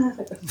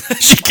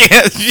 She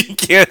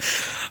can't.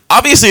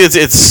 Obviously,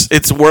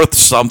 it's worth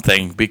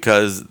something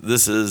because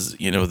this is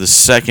the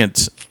second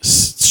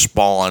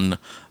spawn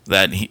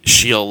that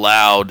she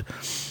allowed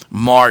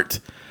Mart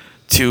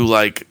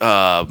to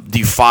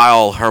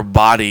defile her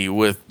body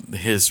with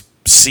his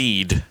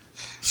seed.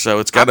 So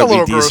it's got to be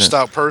decent. I'm a little grossed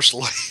out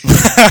personally.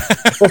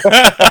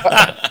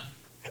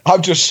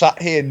 I've just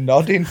sat here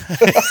nodding.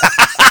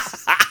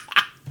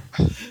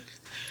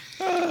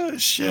 Oh,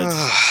 shit.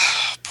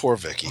 Poor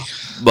Vicky.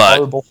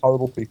 But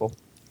horrible people.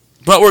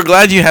 But we're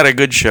glad you had a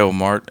good show,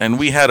 Mart, and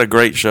we had a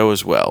great show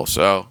as well.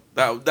 So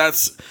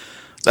that's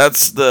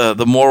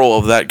the moral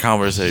of that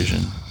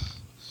conversation.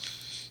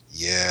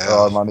 Yeah.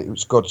 Oh man, it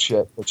was good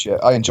shit.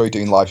 I enjoy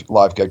doing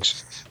live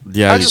gigs.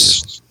 Yeah,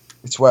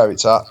 it's where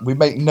it's at. We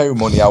make no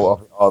money out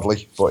of it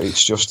hardly, but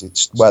it's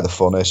where the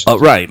fun is. Oh,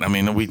 right. I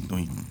mean,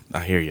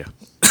 I hear you.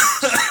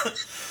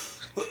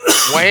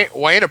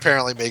 Wayne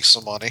apparently makes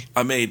some money.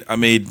 I made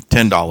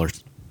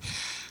 $10.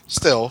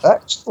 Still.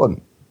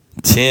 Excellent.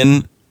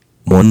 10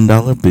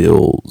 $1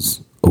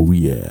 bills. Oh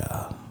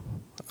yeah,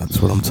 that's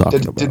what I'm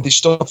talking about. Did they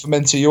stuff them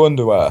into your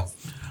underwear?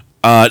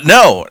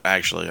 No,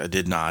 actually, I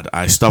did not.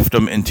 I stuffed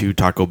them into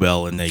Taco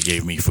Bell, and they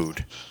gave me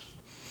food.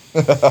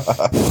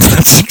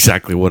 That's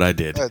exactly what I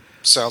did. That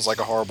sounds like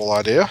a horrible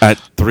idea. At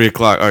 3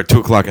 o'clock or 2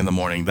 o'clock in the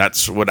morning,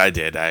 that's what I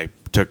did. I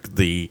took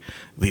the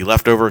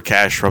leftover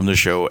cash from the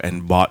show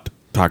and bought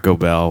Taco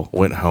Bell.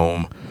 Went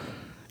home,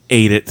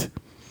 ate it.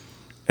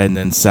 And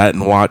then sat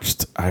and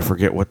watched, I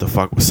forget what the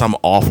fuck, some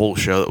awful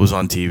show that was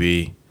on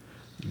TV.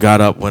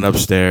 Got up, went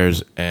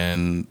upstairs,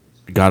 and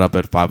got up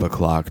at 5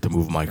 o'clock to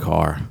move my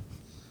car.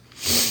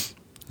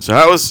 So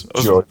that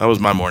was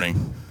my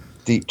morning.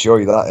 Deep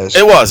joy, that is.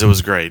 It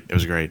was great. It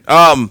was great.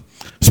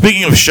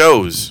 Speaking of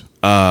shows,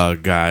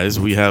 guys,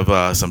 we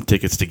have some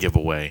tickets to give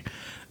away.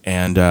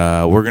 And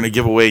we're going to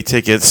give away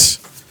tickets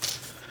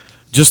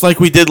just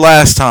like we did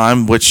last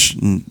time, which,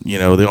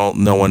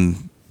 no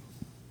one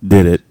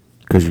did it.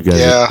 Because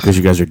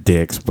you guys are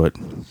dicks, but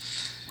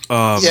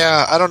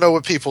I don't know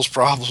what people's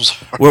problems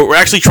are. We're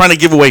actually trying to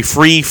give away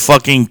free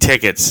fucking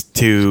tickets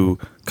to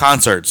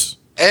concerts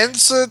and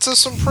to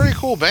some pretty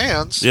cool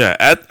bands. Yeah,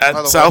 at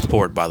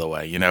Southport, by the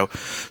way.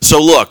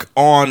 So look,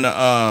 on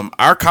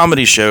our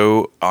comedy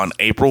show on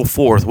April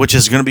 4th, which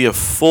is going to be a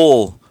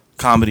full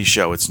comedy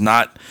show. It's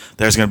not.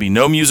 There's going to be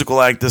no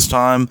musical act this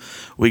time.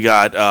 We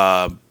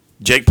got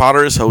Jake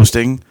Potter is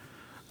hosting.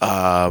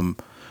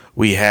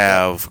 We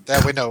have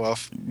that we know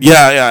of.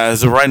 Yeah.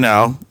 As of right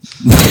now,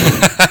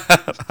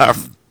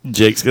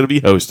 Jake's gonna be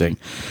hosting.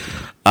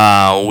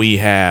 We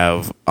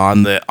have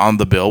on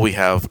the bill. We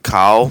have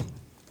Kyle.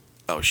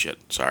 Oh shit!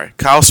 Sorry,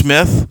 Kyle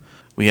Smith.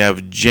 We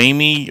have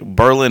Jamie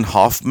Berlin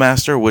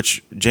Hoffmaster,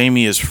 which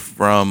Jamie is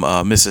from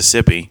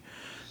Mississippi.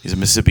 He's a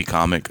Mississippi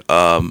comic.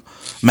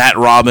 Matt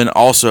Robin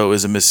also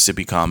is a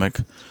Mississippi comic.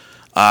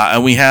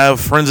 And we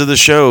have friends of the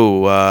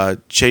show,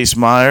 Chase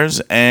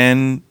Myers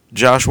and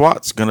Josh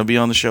Watts, going to be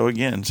on the show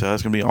again, so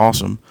that's going to be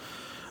awesome.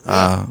 It's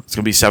going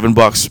to be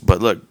 $7,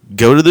 but look,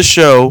 go to the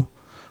show,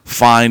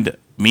 find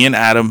me and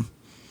Adam,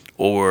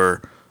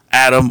 or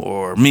Adam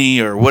or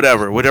me or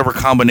whatever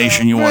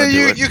combination you want to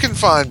do it. You can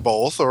find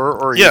both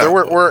or Yeah. either.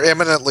 We're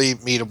eminently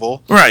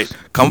meetable. Right.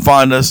 Come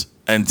find us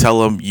and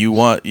tell them you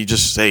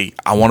just say,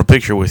 I want a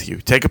picture with you.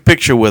 Take a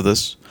picture with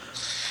us.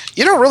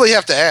 You don't really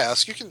have to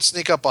ask. You can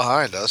sneak up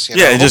behind us.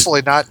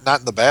 Hopefully not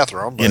in the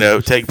bathroom.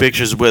 But. Take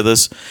pictures with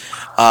us.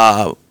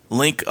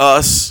 Link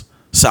us,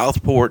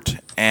 Southport,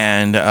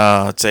 and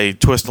say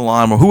Twist the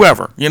Lime or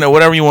whoever.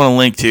 Whatever you want to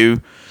link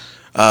to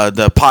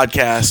the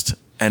podcast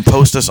and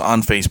post us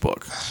on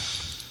Facebook.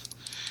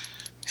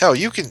 Hell,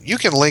 you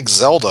can link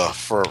Zelda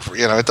for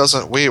it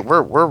doesn't.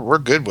 We're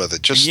good with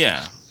it. Just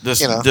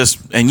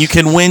and you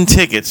can win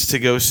tickets to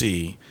go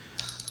see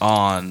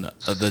on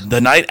the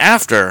night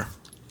after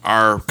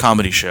our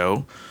comedy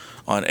show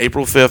on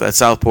April 5th at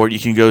Southport. You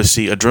can go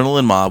see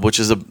Adrenaline Mob, which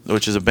is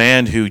a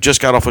band who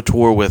just got off a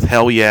tour with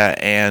Hell Yeah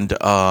and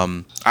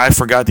I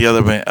forgot the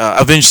other band,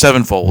 Avenged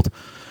Sevenfold.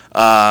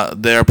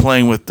 They're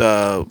playing with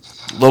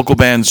local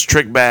bands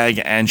Trick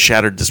Bag and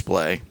Shattered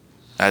Display.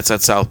 That's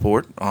at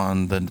Southport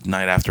on the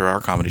night after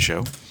our comedy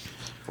show.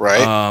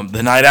 Right.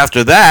 The night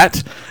after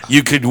that,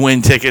 you could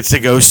win tickets to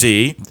go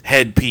see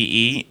Head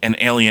PE and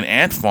Alien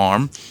Ant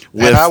Farm.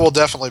 And I will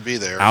definitely be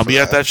there. I'll be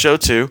at that show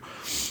too.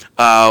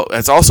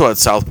 It's also at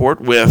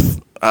Southport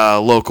with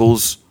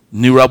locals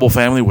New Rebel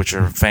Family, which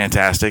are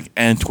fantastic,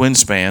 and Twin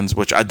Spans,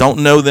 which I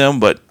don't know them,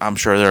 but I'm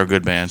sure they're a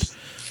good band.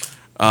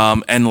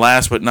 And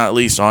last but not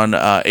least, on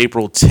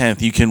April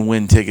 10th, you can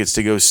win tickets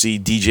to go see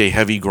DJ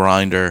Heavy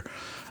Grinder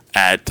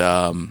at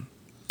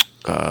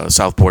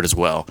Southport as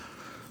well.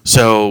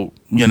 So,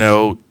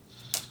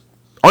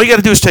 all you got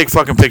to do is take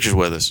fucking pictures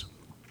with us.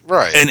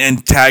 Right.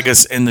 And tag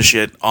us in the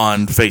shit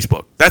on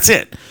Facebook. That's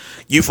it.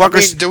 You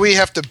fuckers. Do we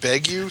have to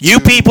beg you? You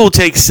people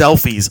take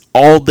selfies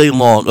all day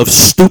long of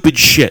stupid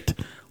shit.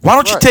 Why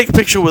don't you take a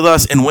picture with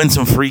us and win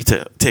some free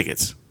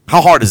tickets?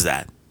 How hard is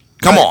that?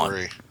 Come on.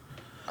 Agree.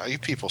 You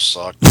people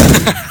suck.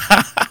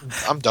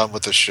 I'm done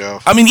with this show.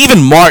 I mean,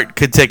 even Mart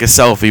could take a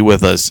selfie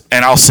with us,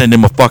 and I'll send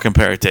him a fucking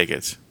pair of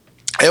tickets.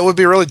 It would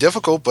be really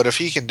difficult, but if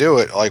he can do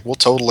it,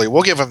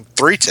 we'll give him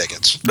 3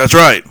 tickets. That's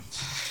right.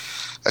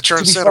 That's your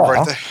incentive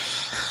right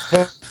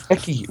there.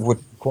 Becky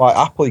would quite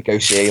happily go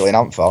see Alien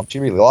Ant Farm. She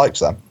really likes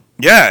them.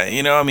 Yeah,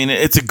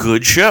 it's a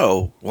good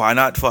show. Why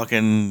not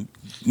fucking,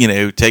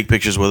 take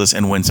pictures with us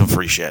and win some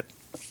free shit?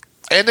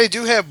 And they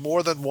do have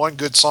more than one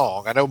good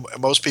song. I know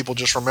most people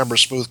just remember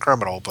 "Smooth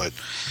Criminal," but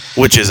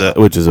which is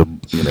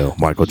a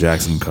Michael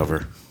Jackson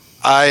cover.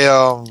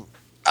 I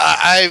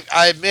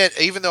admit,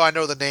 even though I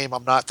know the name,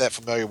 I'm not that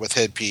familiar with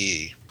Head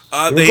PE.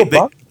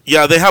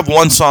 They have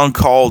one song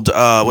called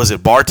was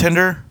it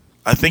Bartender?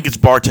 I think it's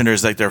Bartender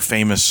is like their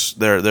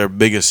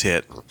biggest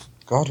hit.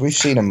 God, we've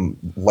seen them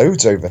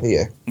loads over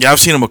here. Yeah, I've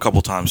seen them a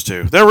couple times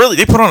too.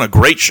 They put on a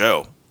great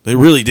show. They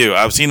really do.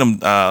 I've seen them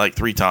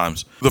 3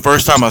 times. The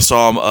first time I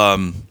saw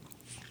them,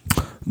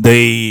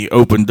 they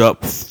opened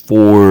up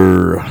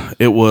for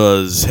it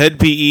was Head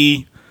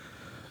PE,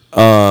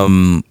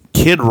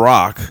 Kid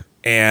Rock,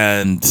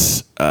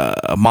 and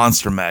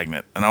Monster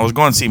Magnet. And I was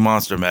going to see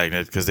Monster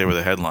Magnet because they were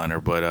the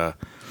headliner, but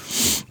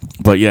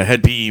yeah,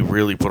 Head PE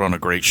really put on a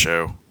great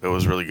show. It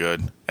was really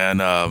good.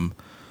 And I'm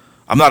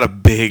not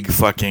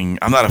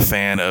a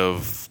fan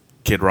of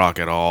Kid Rock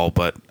at all,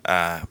 but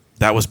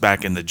that was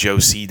back in the Joe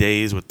C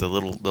days with the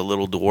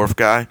little dwarf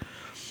guy.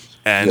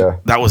 And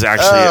that was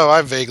actually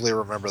I vaguely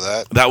remember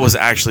that. That was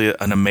actually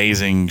an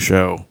amazing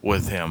show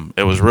with him.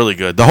 It was really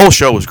good. The whole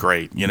show was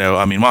great.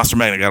 Monster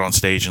Magnet got on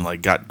stage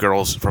and got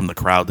girls from the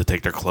crowd to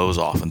take their clothes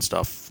off and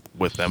stuff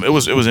with them. It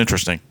was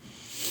interesting.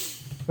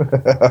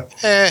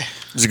 It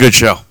was a good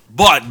show.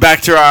 But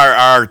back to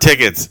our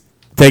tickets.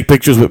 Take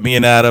pictures with me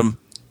and Adam.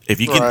 If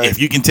you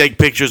can take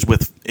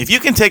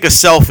a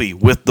selfie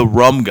with the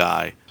rum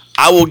guy,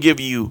 I will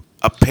give you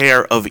a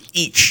pair of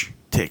each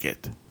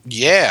ticket.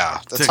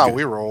 Yeah, that's how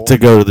we roll. To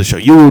go to the show.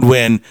 You would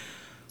win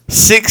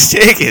 6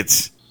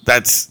 tickets.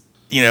 That's,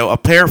 a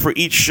pair for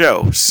each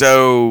show.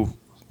 So,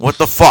 what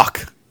the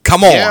fuck?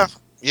 Come on.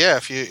 Yeah,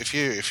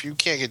 if you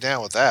can't get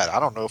down with that, I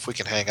don't know if we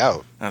can hang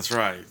out. That's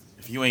right.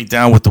 If you ain't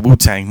down with the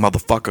Wu-Tang,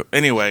 motherfucker.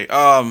 Anyway,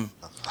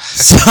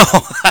 so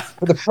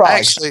for the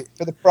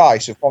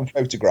price of one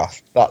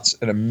photograph, that's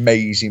an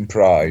amazing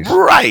prize.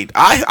 Right.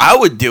 I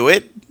would do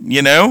it,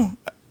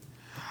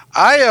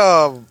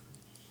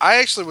 I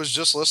actually was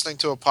just listening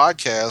to a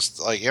podcast,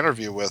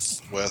 interview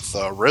with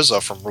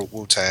RZA from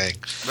Wu-Tang.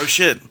 No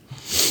shit.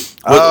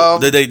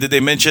 Did they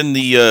mention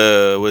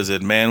the was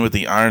it Man with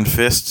the Iron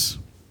Fists?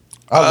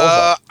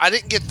 I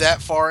didn't get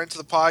that far into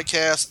the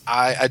podcast.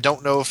 I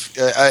don't know if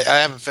I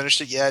haven't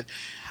finished it yet.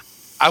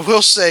 I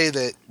will say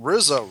that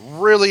RZA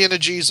really into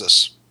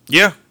Jesus.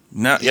 Yeah.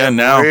 Now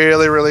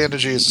really, really into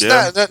Jesus.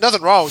 Yeah.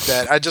 Nothing wrong with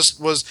that.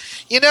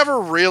 You never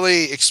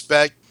really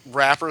expect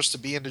rappers to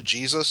be into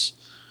Jesus.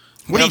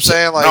 What are you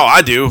saying? No,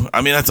 I do.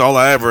 I mean, that's all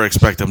I ever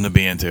expect them to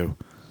be into.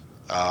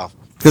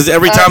 Because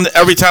every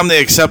time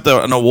they accept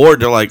an award,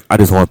 they're like, "I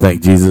just want to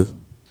thank Jesus."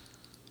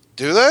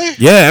 Do they?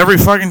 Yeah, every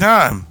fucking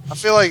time. I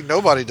feel like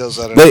nobody does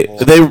that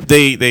anymore.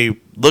 They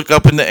look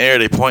up in the air,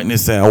 they point and they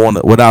say, "I want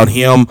to, without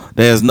him,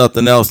 there's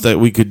nothing else that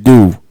we could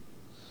do.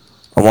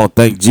 I want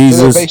to thank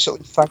Jesus." They're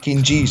basically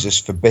thanking Jesus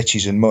for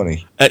bitches and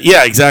money.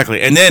 Yeah,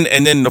 exactly. And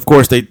then of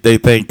course they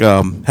thank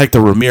Hector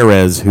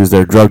Ramirez, who's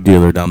their drug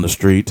dealer down the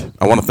street.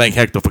 I want to thank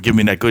Hector for giving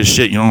me that good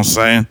shit. You know what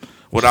I'm saying?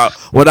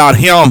 Without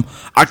him,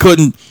 I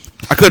couldn't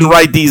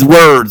write these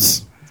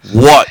words.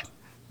 What?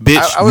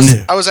 Bitch.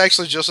 I was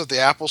actually just at the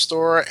Apple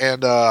store,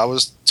 and I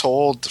was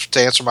told to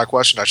answer my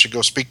question I should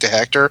go speak to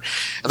Hector,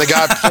 and the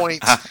guy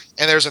points,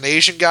 and there's an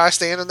Asian guy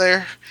standing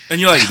there, and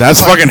you're like, "That's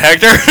fucking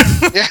Hector."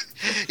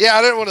 yeah.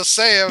 I didn't want to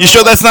say him. You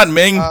sure that's not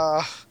Ming?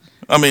 I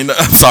mean,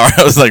 I'm sorry.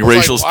 I was like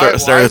racial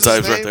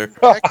stereotypes right there.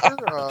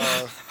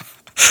 Hector?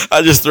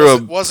 I just threw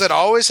him. Was it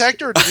always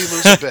Hector, or did he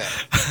lose a bet?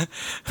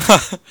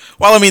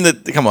 Well, I mean,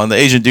 the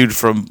Asian dude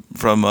from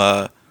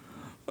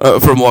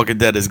Walking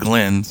Dead is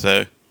Glenn.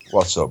 So.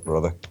 What's up,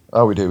 brother?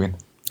 How we doing?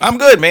 I'm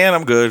good, man.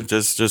 I'm good.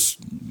 Just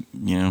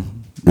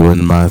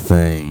doing my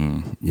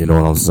thing. You know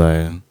what I'm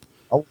saying?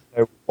 I want to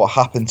know what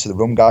happened to the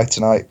rum guy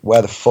tonight.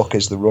 Where the fuck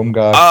is the rum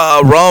guy?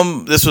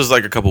 Rum. This was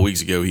like a couple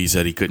weeks ago. He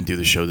said he couldn't do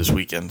the show this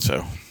weekend.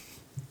 So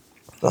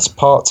that's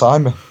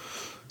part-timer.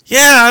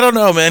 Yeah, I don't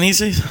know, man.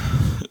 He's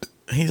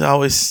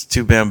always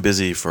too damn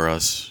busy for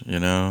us. You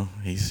know,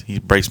 he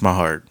breaks my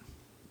heart.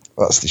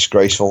 That's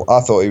disgraceful. I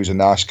thought he was a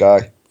nice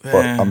guy,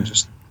 but I'm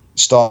just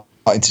starting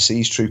to see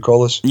his true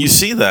colours. You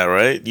see that,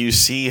 right? You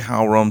see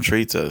how Rome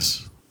treats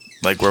us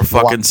like we're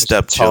fucking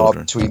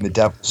stepchildren. Between the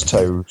devil's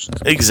toes.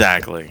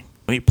 Exactly.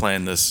 We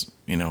planned this,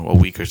 a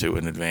week or two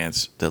in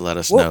advance to let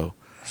us know.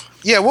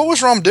 Yeah, what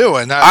was Rome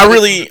doing? I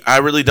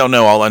really don't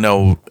know. All I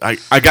know,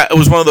 it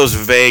was one of those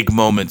vague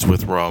moments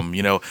with Rome.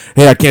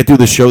 Hey, I can't do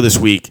the show this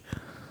week.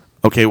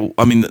 Okay,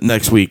 I mean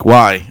next week.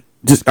 Why?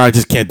 I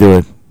just can't do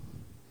it.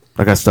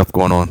 I got stuff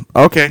going on.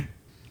 Okay.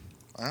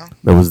 Well,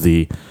 that was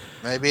the.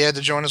 Maybe he had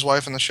to join his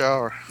wife in the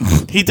shower.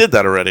 He did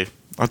that already.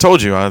 I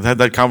told you. I had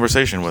that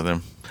conversation with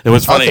him. It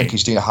was funny. I think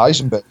he's doing a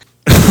Heisenberg.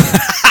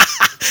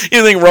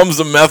 You think Rum's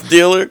a meth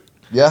dealer?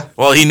 Yeah.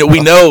 Well,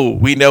 we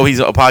know he's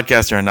a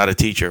podcaster and not a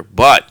teacher.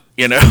 But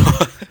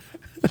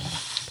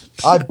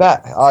I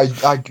bet.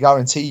 I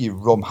guarantee you,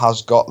 Rum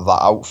has got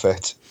that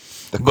outfit,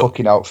 the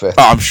cooking outfit.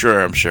 Oh, I'm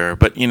sure.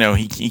 But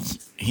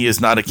he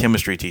is not a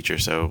chemistry teacher,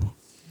 so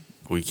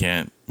we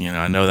can't.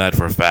 I know that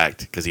for a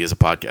fact because he is a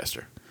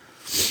podcaster.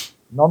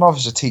 None of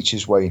us are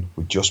teachers, Wayne.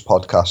 We're just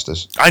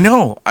podcasters. I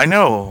know,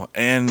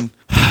 and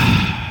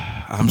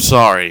I'm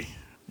sorry.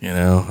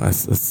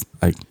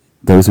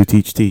 Those who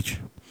teach.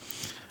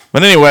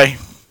 But anyway,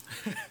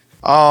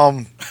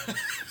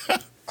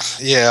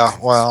 yeah.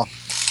 Well,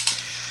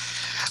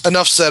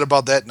 enough said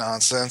about that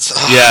nonsense.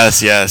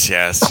 Yes.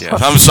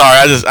 I'm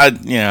sorry.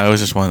 It was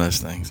just one of those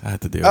things. I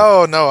had to do it.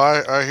 Oh no,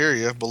 I hear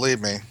you.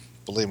 Believe me,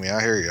 I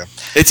hear you.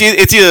 It's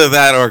either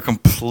that or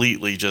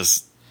completely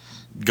just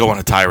go on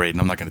a tirade, and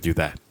I'm not going to do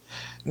that.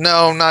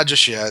 No, not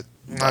just yet.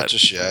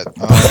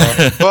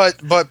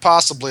 But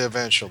possibly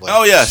eventually.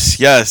 Oh yes.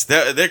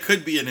 There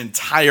could be an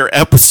entire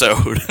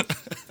episode.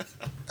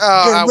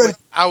 I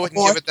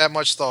wouldn't give it that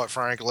much thought,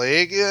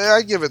 frankly.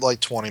 I give it like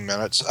 20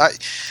 minutes.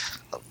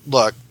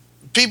 Look,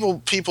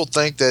 people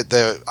think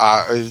that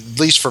at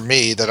least for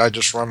me, that I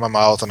just run my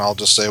mouth and I'll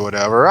just say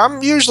whatever.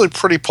 I'm usually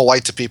pretty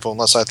polite to people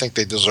unless I think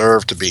they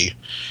deserve to be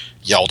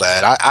yelled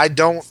at. I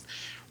don't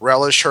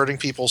relish hurting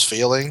people's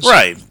feelings.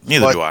 Right.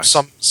 Neither do I.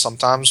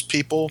 Sometimes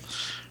people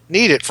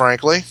need it,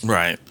 frankly.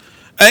 Right.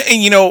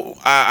 And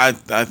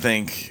I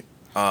think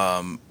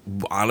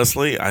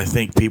honestly, I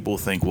think people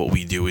think what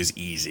we do is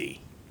easy.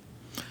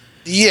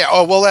 Yeah.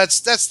 Oh well,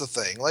 that's the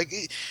thing. Like,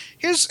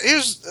 here's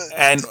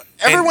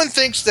everyone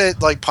thinks that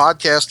like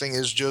podcasting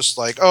is just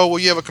like, oh well,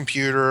 you have a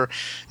computer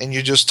and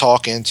you just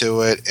talk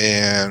into it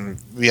and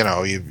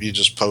you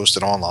just post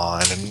it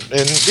online and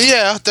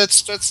yeah,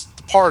 that's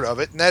part of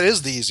it, and that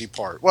is the easy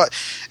part.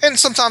 And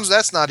sometimes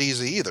that's not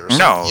easy either.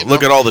 So,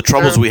 look at all the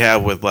troubles we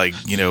have with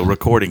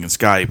recording and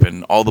Skype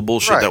and all the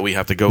bullshit that we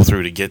have to go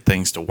through to get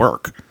things to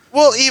work.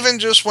 Well, even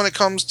just when it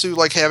comes to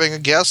like having a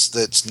guest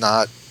that's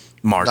not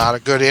Mark. Not a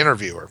good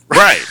interviewer.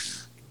 Right.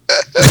 No.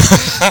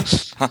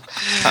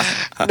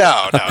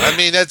 I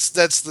mean, that's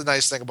the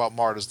nice thing about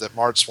Mart is that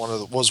Mart's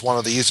was one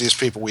of the easiest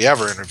people we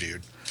ever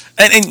interviewed.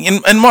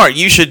 And Mart,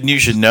 you should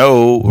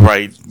know,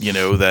 right?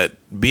 That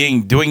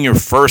doing your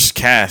first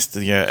cast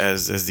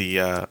as the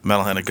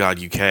Metalhead of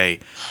God UK,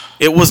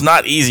 it was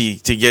not easy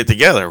to get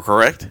together.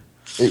 Correct?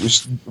 It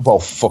was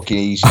fucking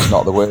easy. Is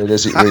not the word,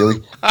 is it?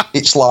 Really?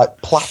 It's like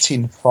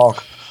plaiting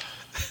fog.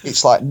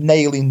 It's like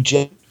nailing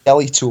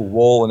jelly to a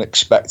wall and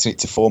expecting it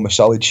to form a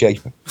solid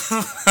shape.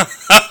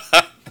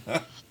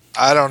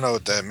 I don't know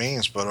what that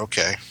means, but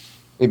okay.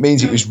 It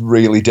means it was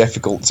really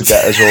difficult to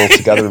get us all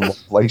together in one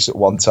place at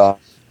one time.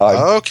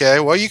 Okay,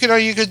 well you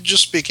could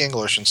just speak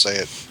English and say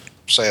it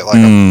like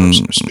a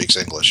person who speaks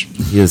English.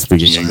 He is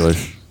speaking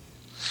English.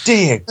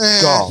 Dear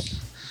God,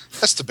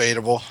 that's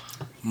debatable.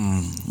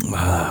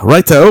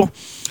 Righto,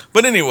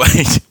 but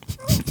anyway.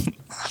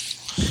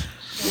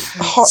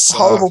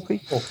 Horrible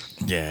people.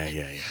 Yeah.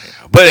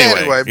 But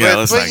anyway,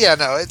 there's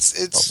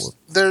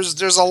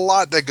a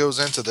lot that goes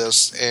into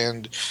this,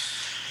 and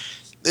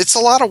it's a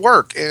lot of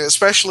work, and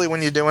especially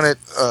when you're doing it.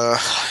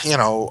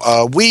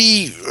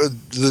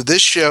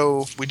 This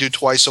show we do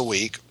twice a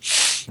week.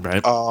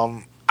 Right.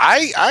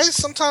 I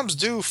sometimes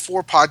do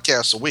 4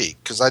 podcasts a week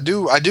because I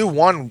do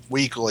one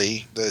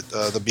weekly,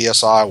 the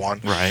BSI one,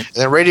 right? And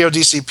then Radio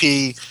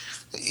DCP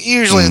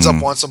usually ends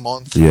up once a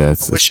month. Yeah,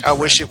 I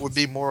wish it would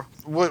be more.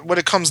 What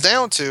it comes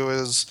down to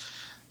is,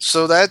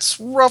 so that's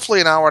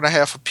roughly an hour and a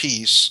half a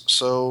piece.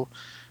 So,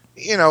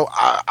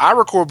 I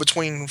record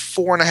between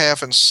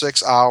 4.5 and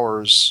 6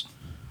 hours.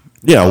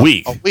 Yeah, a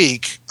week.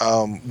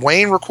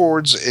 Wayne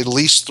records at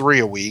least 3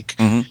 a week,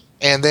 mm-hmm.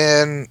 and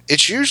then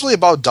it's usually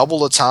about double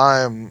the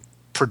time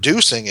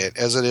producing it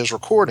as it is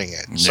recording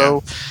it. Yeah.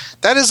 So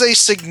that is a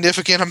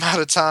significant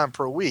amount of time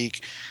per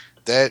week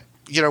that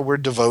we're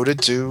devoted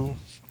to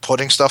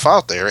putting stuff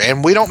out there,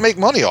 and we don't make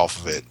money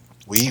off of it.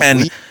 We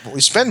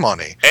spend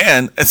money,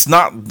 and that's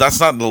not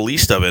the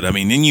least of it. I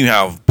mean, then you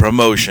have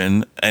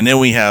promotion, and then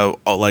we have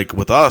like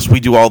with us, we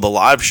do all the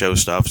live show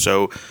stuff.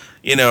 So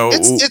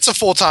it's a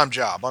full-time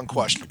job,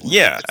 unquestionably.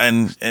 Yeah,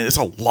 and it's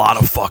a lot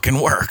of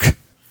fucking work.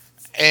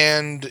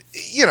 And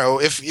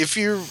if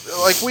you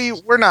like,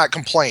 we're not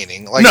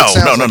complaining. Like, no.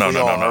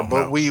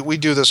 But we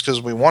do this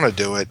because we want to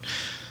do it.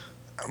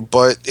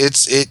 But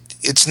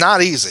it's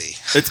not easy.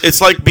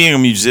 It's like being a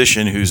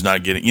musician who's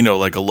not getting,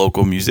 like a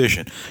local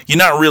musician. You're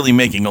not really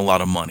making a lot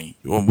of money.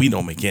 Well, we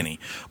don't make any,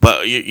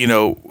 but you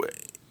do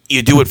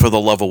it for the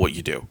love of what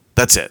you do.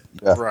 That's it.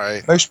 Yeah.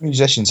 Right. Most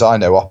musicians I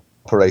know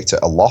operate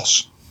at a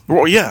loss.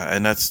 Well, yeah,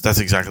 and that's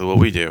exactly what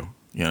we do.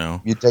 Your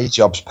day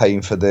job's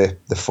paying for the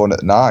fun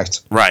at night.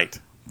 Right.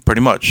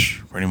 Pretty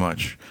much.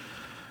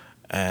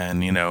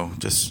 And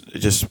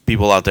just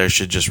people out there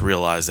should just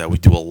realize that we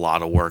do a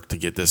lot of work to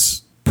get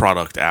this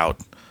product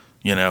out.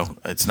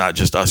 It's not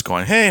just us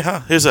going, hey,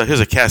 here's a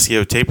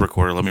Casio tape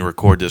recorder. Let me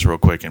record this real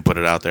quick and put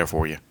it out there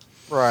for you.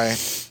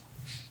 Right.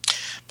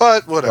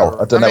 But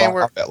whatever. I don't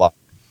know.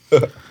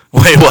 Wait,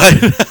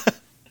 what?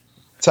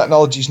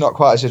 Technology's not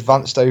quite as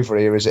advanced over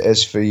here as it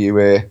is for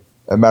you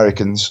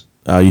Americans.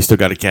 You still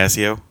got a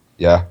Casio?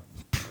 Yeah.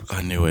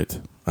 I knew it.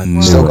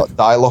 Still got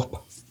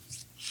dial-up.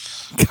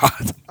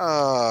 God.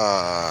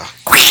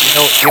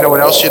 You know what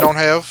else you don't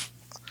have?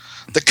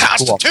 The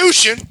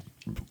Constitution.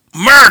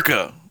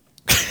 America.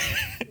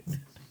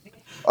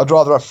 I'd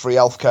rather have free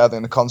healthcare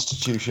than the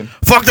Constitution.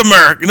 Fuck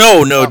America.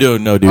 No,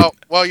 dude.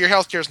 Well, your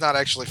healthcare is not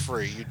actually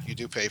free. You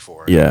do pay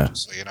for it. Yeah.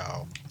 So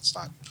it's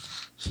not.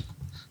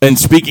 And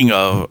speaking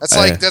of,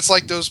 that's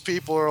like those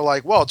people who are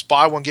like, well, it's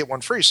buy one get one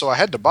free, so I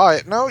had to buy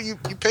it. No, you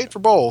paid for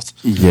both.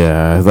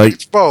 Yeah, like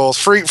it's both.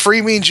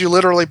 Free means you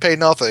literally pay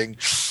nothing.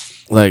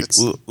 Like,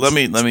 let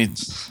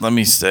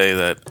me say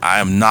that I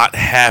am not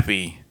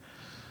happy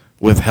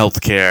with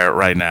healthcare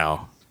right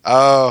now.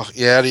 Oh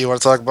yeah, do you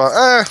want to talk about?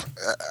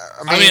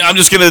 I'm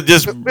just gonna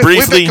briefly.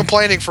 We've been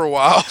complaining for a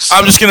while. So.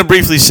 I'm just gonna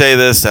briefly say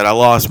this: that I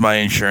lost my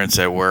insurance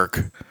at work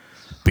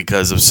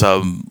because of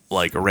some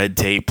red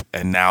tape,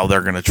 and now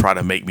they're gonna try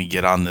to make me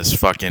get on this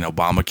fucking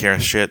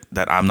Obamacare shit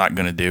that I'm not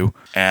gonna do,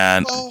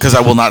 and because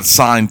I will not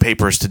sign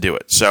papers to do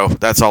it. So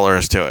that's all there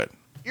is to it.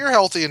 You're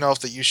healthy enough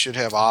that you should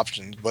have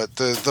options, but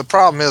the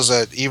problem is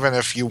that even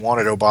if you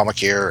wanted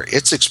Obamacare,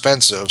 it's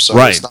expensive. So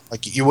It's not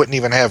like you wouldn't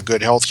even have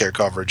good healthcare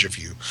coverage if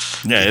you.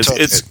 Yeah,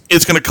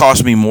 it's going to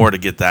cost me more to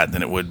get that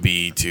than it would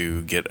be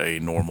to get a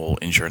normal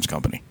insurance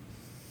company.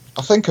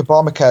 I think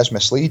Obamacare is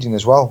misleading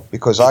as well,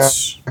 because I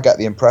get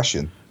the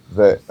impression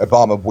that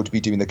Obama would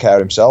be doing the care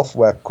himself,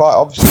 where quite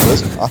obviously he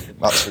isn't. I think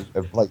that's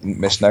a blatant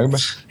misnomer.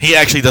 He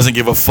actually doesn't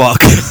give a fuck.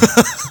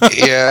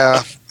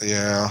 Yeah.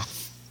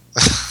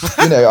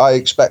 I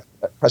expect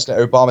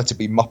President Obama to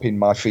be mopping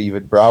my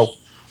fevered brow.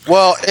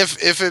 Well,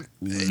 if it,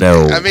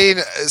 no, I mean,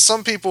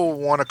 some people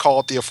want to call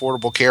it the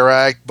Affordable Care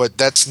Act, but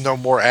that's no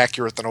more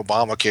accurate than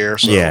Obamacare.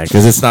 So. Yeah,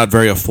 because it's not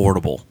very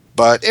affordable.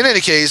 But in any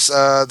case,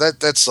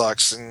 that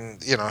sucks, and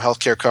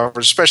healthcare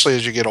coverage, especially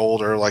as you get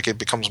older, it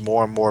becomes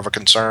more and more of a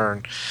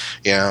concern.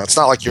 It's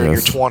not like you're in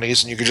your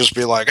 20s and you could just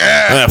be like,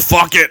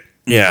 fuck it.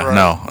 Yeah,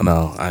 right.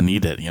 no, I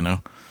need it.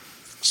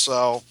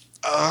 So.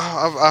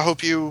 I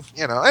hope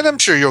and I'm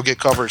sure you'll get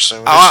coverage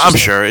soon. I'm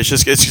sure. It's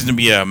just going to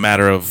be a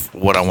matter of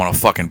what I want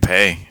to fucking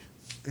pay.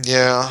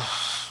 Yeah.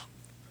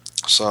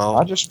 So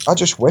I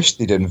just wish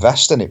they'd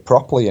invest in it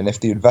properly, and if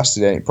they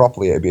invested in it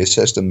properly, it'd be a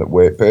system that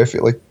worked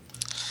perfectly.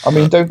 I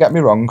mean, don't get me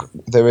wrong.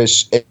 There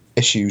is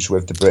issues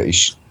with the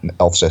British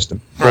health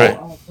system. Right.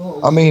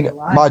 I mean,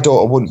 my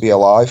daughter wouldn't be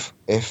alive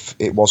if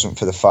it wasn't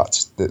for the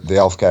fact that the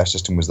healthcare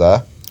system was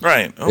there.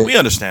 Right. Well, we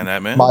understand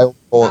that, man. My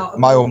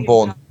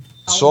unborn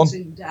son.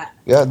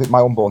 Yeah,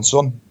 my unborn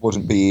son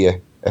wouldn't be here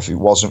if it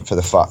wasn't for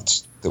the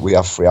fact that we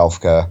have free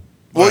healthcare.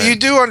 Well, you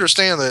do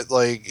understand that,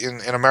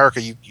 in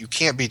America, you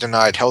can't be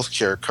denied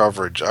healthcare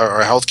coverage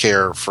or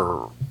healthcare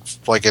for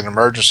in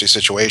emergency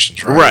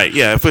situations, right? Right.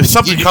 Yeah. If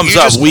something comes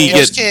up, you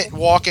just can't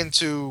walk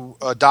into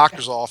a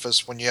doctor's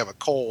office when you have a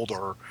cold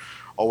or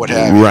or what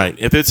have you. Right.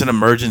 If it's an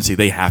emergency,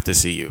 they have to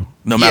see you,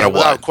 no matter what.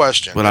 Without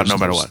question. No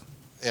matter what.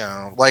 You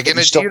know, like, and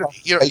You it, still you have to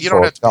you pay you for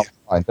don't it have to. down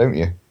the line, don't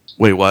you?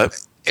 Wait, what?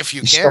 If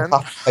you You still can,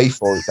 have to pay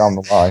for it down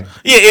the line.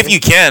 Yeah, if you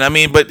can. I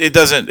mean, but it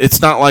doesn't.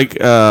 It's not like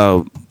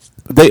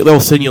they'll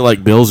send you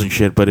like bills and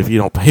shit. But if you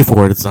don't pay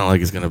for it, it's not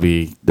like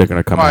they're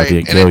gonna come right? at you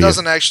and And kill it you.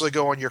 doesn't actually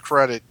go on your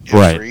credit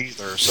Right. history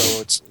either. So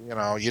it's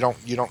you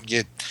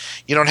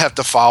don't have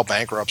to file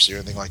bankruptcy or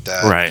anything like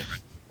that. Right.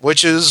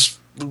 Which is,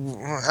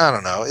 I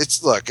don't know.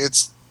 It's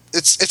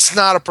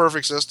not a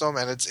perfect system,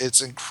 and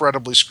it's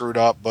incredibly screwed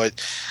up.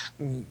 But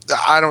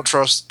I don't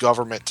trust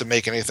government to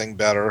make anything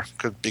better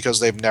because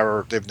they've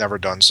never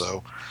done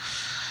so.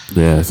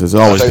 Yes, it's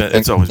I always don't been. think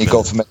It's always any been.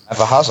 government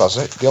ever has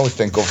it? The only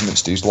thing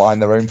governments do is line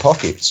their own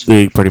pockets.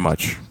 Yeah, pretty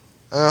much.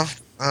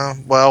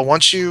 Well,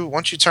 once you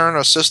turn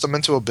a system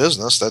into a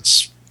business,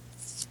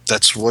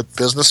 that's what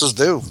businesses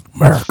do.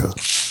 America.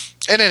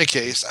 In any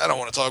case, I don't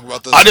want to talk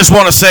about this. I just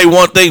want to say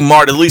one thing,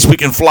 Mart. At least we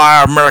can fly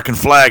our American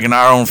flag in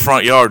our own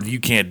front yard. You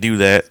can't do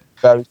that.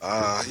 Very, You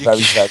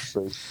very, can't- very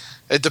true.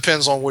 It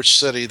depends on which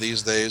city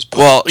these days. But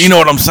Well, you know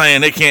what I'm saying.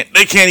 They can't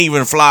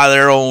even fly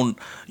their own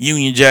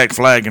Union Jack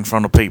flag in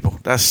front of people.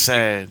 That's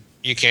sad.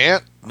 you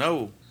can't.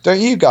 No. Don't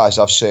you guys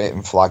have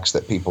certain flags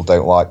that people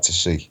don't like to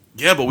see?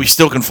 Yeah, but we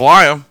still can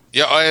fly them.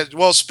 Yeah.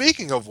 Well,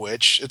 speaking of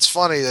which, it's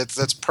funny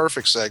that's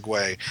perfect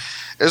segue.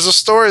 There's a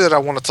story that I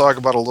want to talk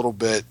about a little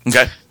bit.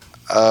 Okay.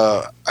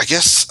 I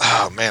guess.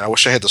 Oh man, I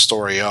wish I had the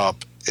story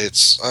up.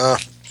 It's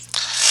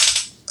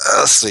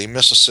let's see,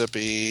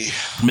 Mississippi.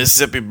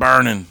 Mississippi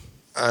burning.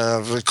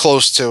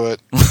 Close to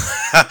it.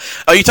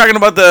 Are you talking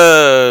about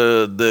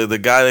the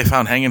guy they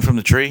found hanging from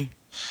the tree?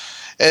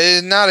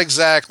 Not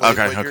exactly,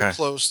 Okay, but you're okay.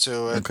 close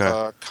to it.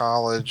 Okay.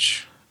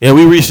 College. Yeah,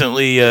 we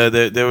recently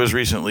there was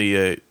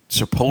recently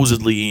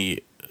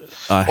supposedly.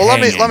 Well,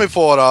 let me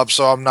pull it up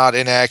so I'm not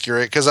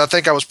inaccurate because I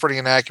think I was pretty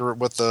inaccurate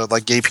with the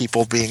gay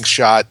people being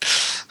shot.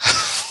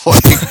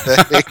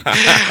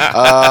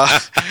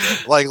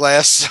 Like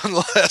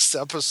last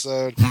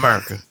episode.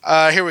 America.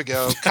 Here we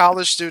go.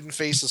 College student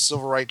faces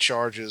civil rights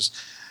charges.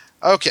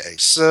 Okay,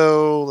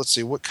 so let's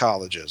see. What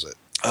college is it?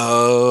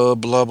 Blah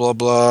blah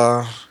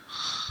blah.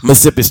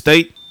 Mississippi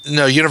State.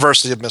 No,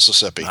 University of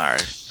Mississippi. All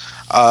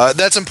right.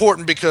 That's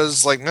important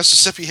because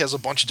Mississippi has a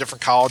bunch of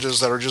different colleges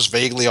that are just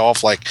vaguely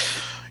off, like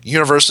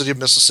University of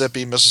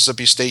Mississippi,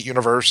 Mississippi State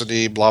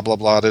University, blah blah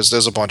blah.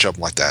 There's a bunch of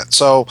them like that.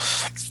 So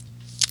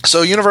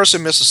University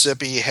of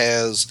Mississippi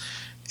has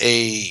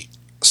a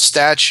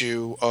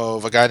statue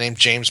of a guy named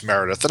James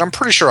Meredith that I'm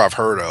pretty sure I've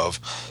heard of.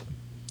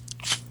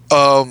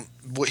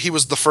 He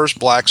was the first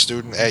black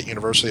student at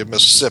University of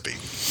Mississippi.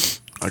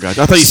 I got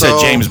you. I thought you said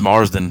So- James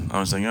Marsden. I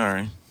was like, all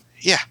right.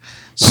 Yeah.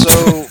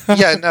 So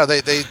yeah, no,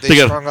 they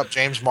got- sprung up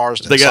James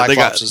Marsden. They got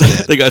Cyclops is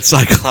dead. they got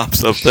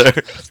Cyclops up there.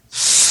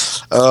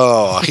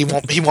 Oh, he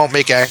won't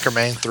make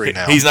Anchorman 3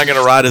 now. He's not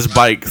gonna ride his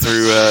bike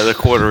through the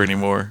quarter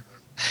anymore.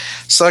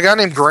 So a guy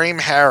named Graham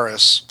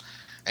Harris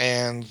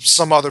and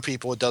some other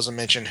people, it doesn't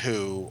mention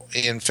who,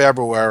 in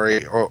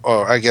February,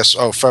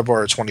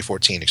 February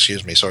 2014,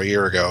 excuse me, so a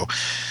year ago,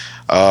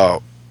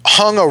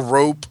 hung a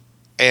rope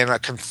and a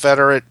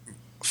Confederate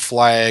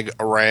flag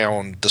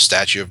around the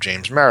statue of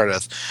James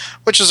Meredith,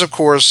 which is, of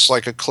course,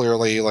 a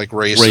clearly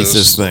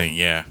Racist thing,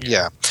 yeah.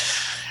 Yeah.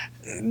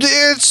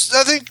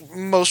 I think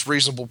most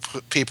reasonable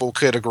people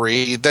could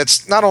agree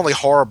that's not only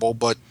horrible,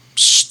 but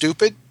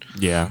stupid.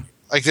 Yeah.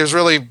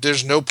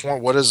 There's no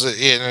point. What is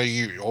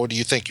it? Or do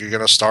you think you're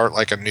going to start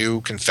a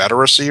new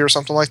Confederacy or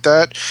something like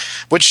that?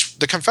 Which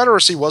the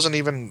Confederacy wasn't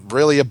even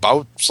really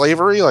about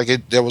slavery.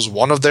 It was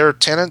one of their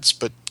tenets.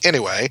 But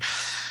anyway,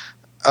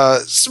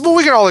 so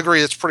we can all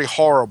agree it's pretty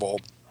horrible.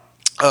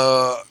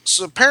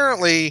 So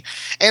apparently,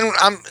 and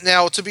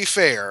now to be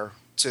fair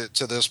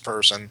to this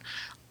person,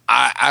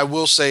 I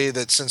will say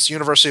that since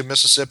University of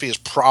Mississippi is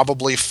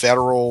probably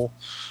federal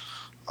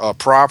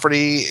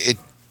property, it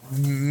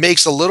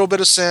makes a little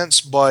bit of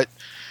sense, but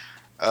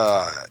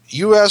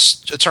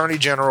U.S. Attorney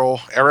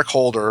General Eric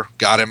Holder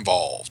got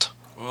involved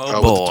with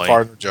the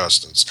Department of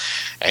Justice.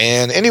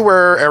 And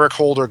anywhere Eric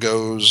Holder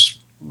goes,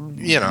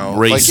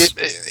 Race.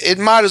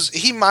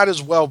 he might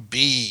as well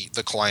be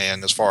the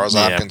Klan as far as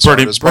I'm concerned.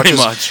 Pretty, as much pretty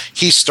as much.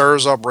 he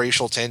stirs up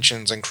racial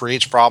tensions and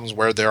creates problems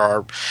where there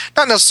are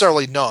not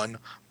necessarily none,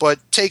 but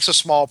takes a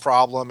small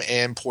problem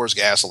and pours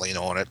gasoline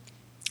on it.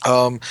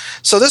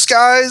 So this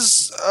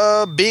guy's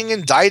being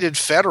indicted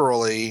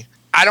federally.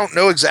 I don't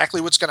know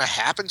exactly what's going to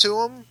happen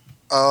to him,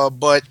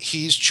 but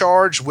he's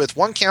charged with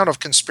one count of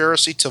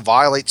conspiracy to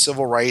violate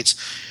civil rights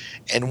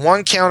and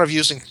one count of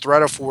using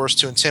threat of force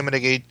to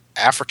intimidate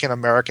African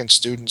American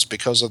students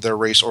because of their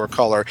race or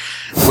color.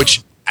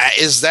 Which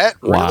is that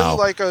Wow.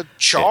 really a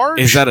charge?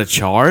 Is that a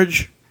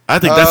charge? I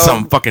think that's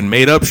some fucking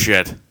made up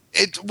shit.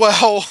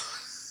 Well,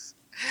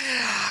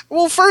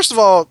 first of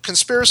all,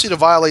 conspiracy to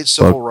violate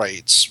civil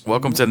rights.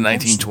 Welcome to the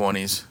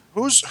 1920s.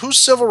 Whose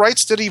civil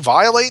rights did he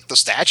violate? The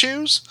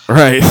statues?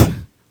 Right.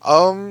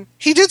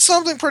 He did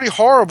something pretty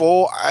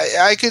horrible.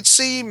 I could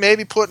see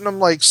maybe putting him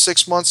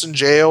 6 months in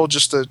jail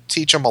just to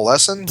teach him a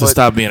lesson. To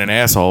stop being an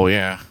asshole,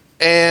 yeah.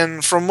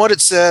 And from what it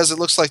says, it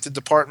looks like the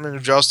Department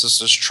of Justice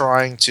is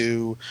trying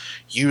to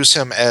use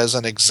him as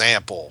an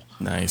example.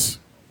 Nice.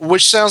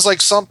 Which sounds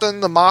like something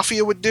the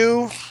mafia would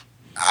do.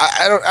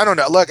 I don't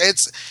know. Look,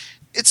 it's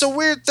a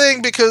weird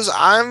thing because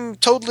I'm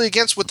totally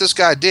against what this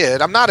guy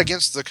did. I'm not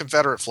against the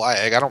Confederate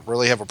flag. I don't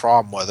really have a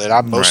problem with it.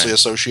 I'm mostly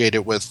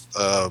associated with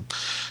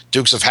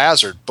Dukes of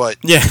Hazzard, but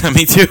Yeah,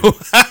 me too.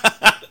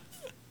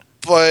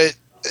 but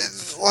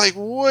like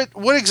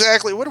what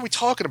exactly? What are we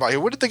talking about here?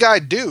 What did the guy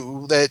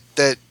do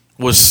that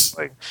Was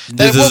like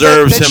that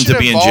deserves him to should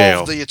be in involve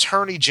jail? The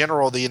Attorney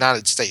General of the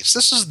United States.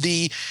 This is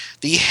the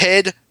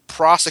head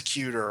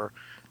prosecutor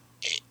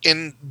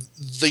in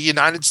the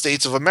United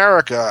States of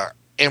America,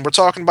 and we're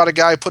talking about a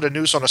guy who put a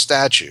noose on a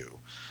statue.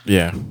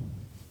 Yeah.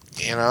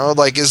 You know,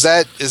 like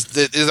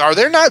are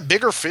there not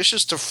bigger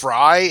fishes to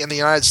fry in the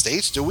United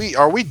States?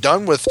 Are we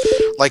done with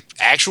like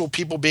actual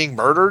people being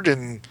murdered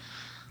and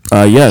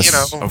Yes. you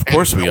know, of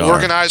course and we are.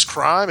 organized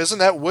crime? Isn't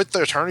that what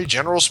the Attorney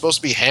General is supposed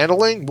to be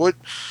handling?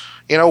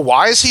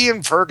 Why is he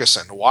in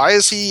Ferguson? Why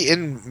is he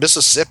in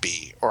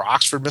Mississippi or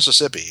Oxford,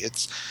 Mississippi?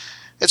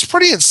 It's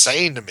pretty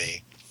insane to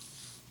me.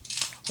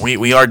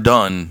 We are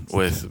done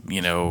with,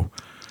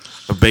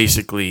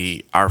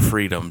 basically our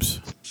freedoms.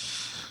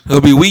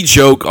 We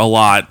joke a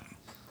lot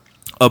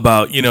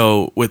about,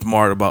 with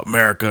Mart about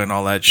America and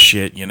all that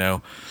shit,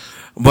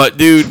 But,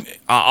 dude,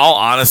 all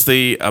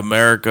honesty,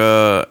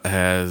 America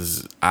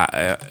has...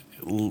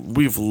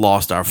 we've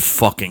lost our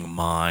fucking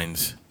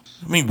minds.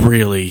 I mean,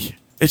 really.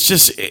 It's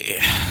just...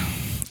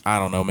 I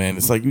don't know, man.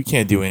 It's like we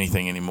can't do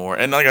anything anymore.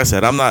 And like I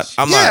said, I'm not.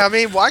 I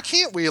mean, why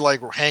can't we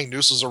like hang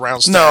nooses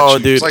around statues? No,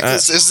 dude. Like,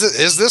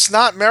 is this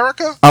not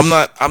America? I'm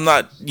not.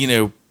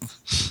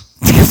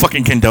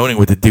 Fucking condoning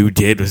what the dude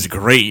did was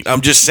great.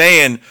 I'm just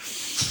saying,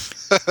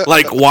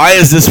 like, why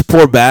does this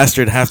poor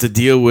bastard have to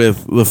deal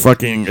with the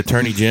fucking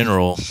Attorney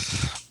General?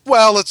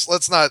 Well,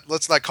 let's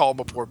not call him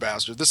a poor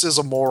bastard. This is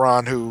a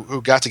moron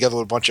who got together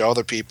with a bunch of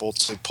other people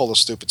to pull a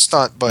stupid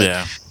stunt. But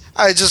Yeah.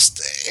 it's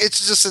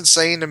just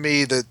insane to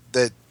me that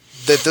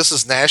this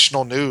is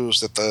national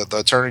news, that the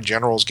Attorney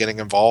General is getting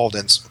involved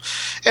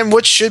in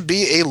what should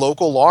be a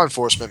local law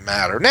enforcement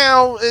matter.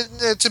 Now,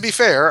 to be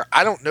fair,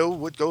 I don't know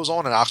what goes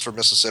on in Oxford,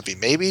 Mississippi.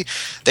 Maybe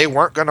they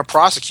weren't going to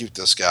prosecute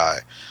this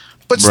guy.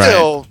 But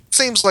still,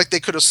 seems like they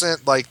could have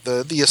sent like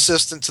the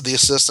assistant to the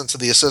assistant to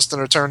the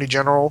assistant Attorney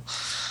General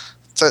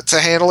to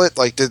handle it.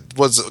 Like, did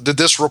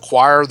this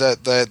require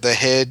that the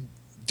head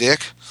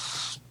dick?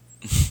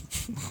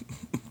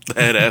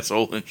 That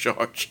asshole in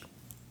charge.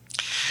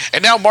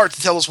 And now Mark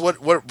to tell us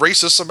what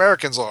racist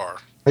Americans are.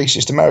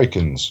 Racist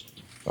Americans.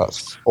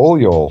 That's all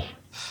y'all.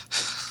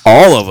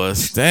 All of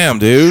us. Damn,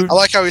 dude. I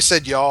like how he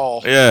said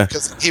y'all. Yeah.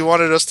 Because he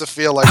wanted us to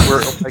feel like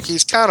we're like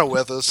he's kind of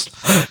with us.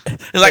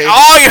 It's like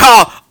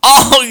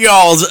all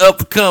y'all's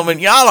upcoming.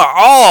 Y'all are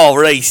all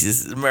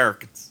racist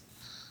Americans.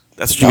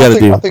 That's what you got to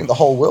do. I think the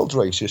whole world's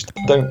racist.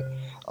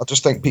 I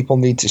just think people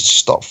need to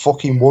stop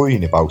fucking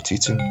worrying about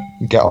it and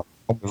get on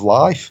with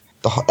life.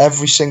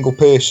 Every single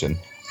person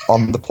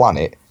on the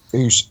planet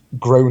who's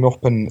grown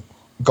up and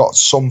got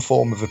some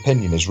form of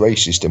opinion is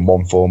racist in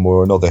one form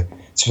or another,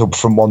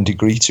 from one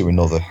degree to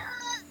another.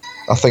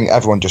 I think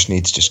everyone just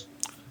needs to just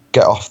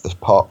get off the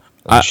pot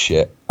and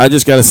shit. I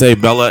just got to say,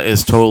 Bella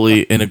is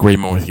totally in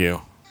agreement with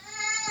you.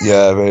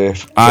 Yeah,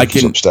 I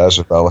can upstairs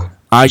with Bella.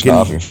 I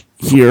can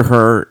hear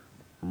her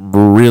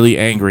really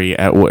angry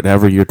at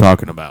whatever you're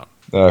talking about.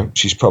 No,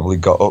 she's probably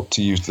got up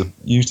to use the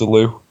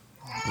loo.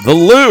 The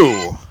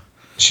loo.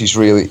 She's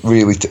really,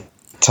 really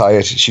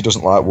tired. She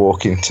doesn't like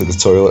walking to the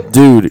toilet.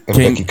 Dude, If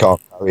Vicky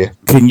can't carry her.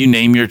 Can you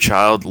name your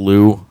child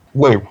Lou?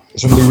 Lou.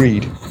 It's a Lou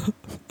Reed.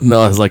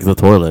 No, it's like the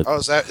toilet. Oh,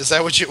 is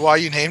that why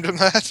you named him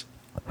that?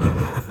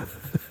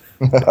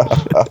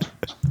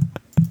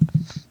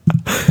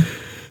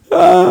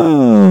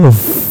 Oh,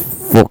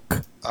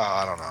 fuck.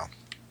 I don't know.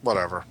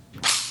 Whatever.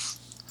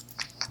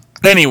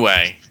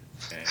 Anyway.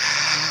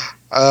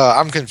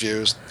 I'm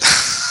confused.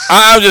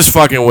 I'm just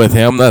fucking with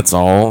him, that's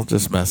all.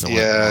 Just messing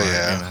with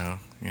him.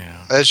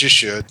 Yeah. As you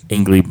should.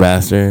 Ingly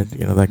bastard,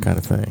 that kind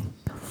of thing.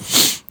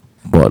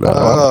 But,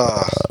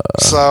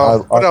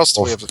 so, what else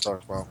do we have to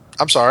talk about?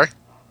 I'm sorry.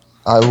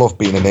 I love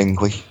being an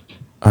English.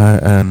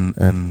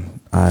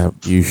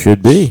 You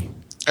should be.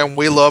 And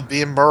we love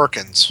being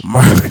Merkins.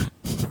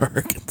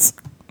 Merkins.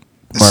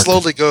 It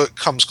slowly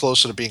comes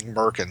closer to being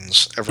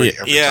Merkins every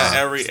time.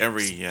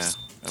 every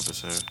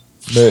episode.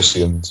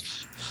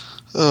 Mercians.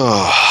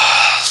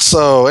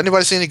 So,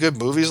 anybody seen any good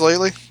movies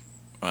lately?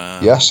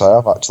 Yes, I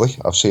have actually.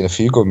 I've seen a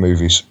few good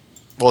movies.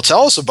 Well,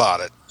 tell us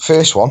about it.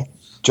 First one,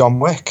 John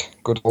Wick.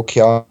 Good old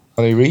Keanu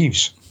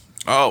Reeves.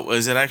 Oh,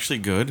 is it actually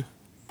good?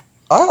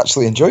 I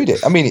actually enjoyed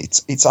it. I mean,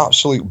 it's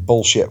absolute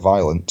bullshit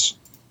violence.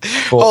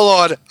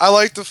 Hold on. I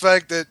like the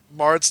fact that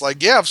Mart's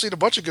like, yeah, I've seen a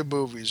bunch of good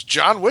movies.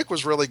 John Wick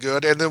was really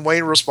good. And then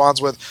Wayne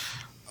responds with,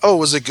 oh,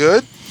 was it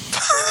good?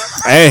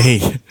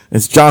 Hey,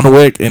 it's John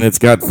Wick, and it's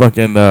got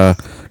fucking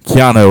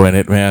Keanu in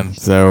it, man.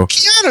 So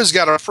Keanu's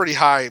got a pretty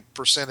high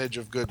percentage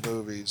of good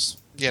movies.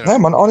 No,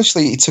 man,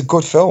 honestly, it's a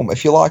good film.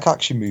 If you like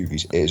action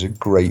movies, it is a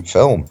great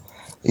film.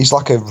 He's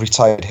like a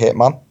retired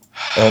hitman.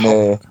 And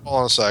Hold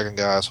on a second,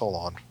 guys. Hold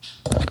on.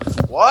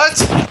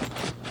 What?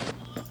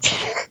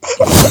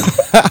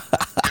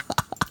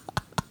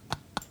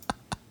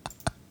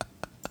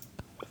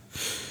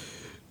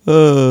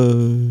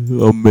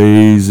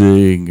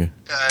 Amazing.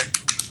 Okay.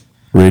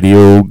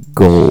 Radio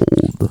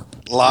Gold.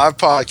 Live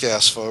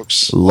podcast,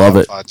 folks. Love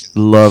Live it. podcast.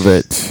 Love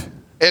it.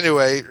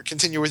 Anyway,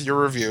 continue with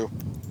your review.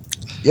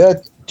 yeah,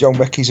 John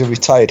Wick, he's a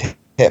retired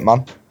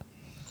hitman.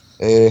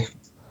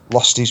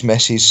 Lost his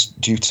missus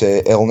due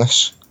to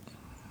illness,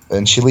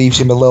 and she leaves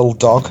him a little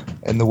dog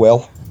in the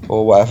will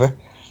or whatever.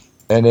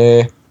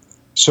 And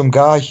some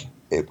guy,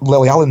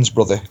 Lily Allen's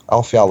brother,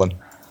 Alfie Allen,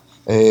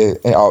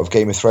 out of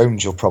Game of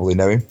Thrones, you'll probably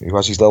know him, who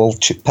has his little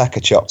pecker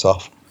chopped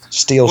off,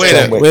 steals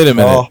John Wick's wait a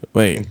minute. car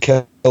Wait. and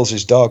kills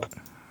his dog.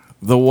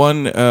 The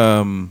one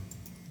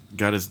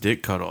got his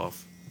dick cut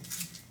off.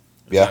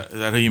 Yeah. Is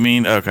that who you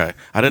mean? Okay.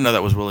 I didn't know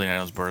that was Willie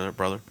Allen's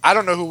brother. I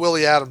don't know who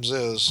Willie Adams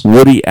is.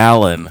 Woody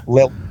Allen.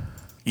 Lil,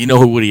 You know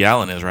who Woody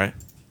Allen is, right?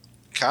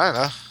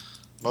 Kinda.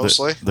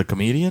 Mostly. The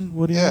comedian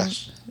Woody Yeah. Allen?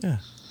 Yeah.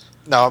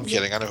 No, I'm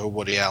kidding. I know who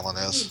Woody Allen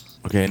is.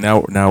 Okay,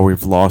 now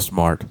we've lost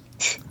Mart.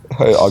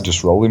 I'll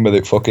just roll him with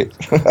it, fuck it.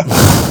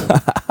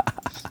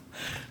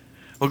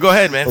 Well, go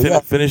ahead, man. Well, yeah,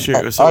 Finish your...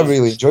 I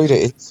really enjoyed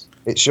it.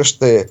 It's just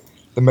the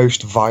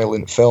most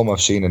violent film I've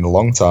seen in a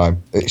long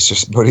time.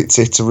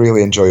 It's a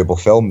really enjoyable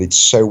film. It's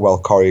so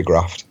well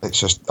choreographed. It's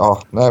just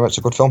it's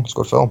a good film. It's a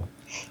good film.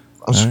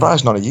 I'm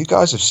surprised none of you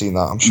guys have seen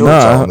that. I'm sure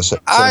it's out on the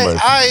cinema.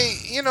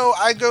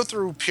 I go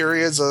through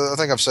periods. I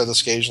think I've said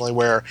this occasionally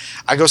where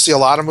I go see a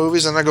lot of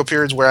movies, and I go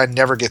periods where I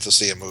never get to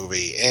see a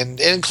movie, and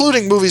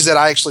including movies that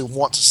I actually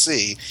want to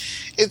see.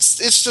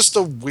 It's just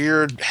a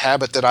weird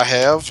habit that I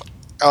have.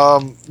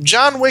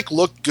 John Wick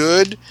looked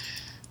good,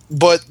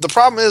 but the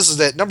problem is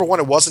that number one,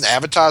 it wasn't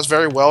advertised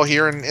very well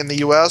here in the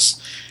U.S.,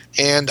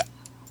 and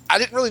I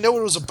didn't really know what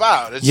it was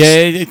about.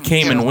 It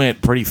came and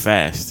went pretty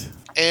fast.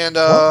 And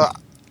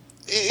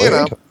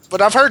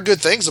but I've heard good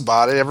things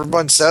about it.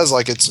 Everyone says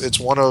like it's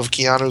one of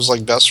Keanu's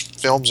like best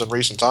films in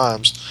recent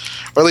times,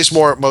 or at least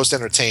most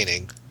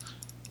entertaining.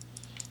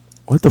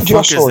 What the I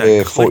fuck saw is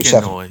that clicking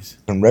 47 noise?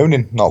 and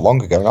Ronin not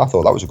long ago, and I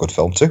thought that was a good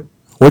film too.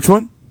 Which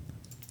one?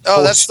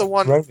 Oh, that's the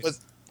one Ronin.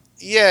 with.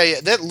 Yeah,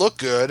 that looked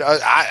good.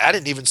 I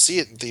didn't even see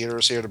it in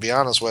theaters here, to be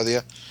honest with you.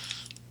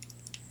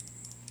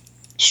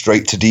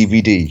 Straight to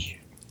DVD.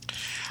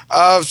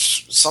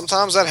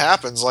 Sometimes that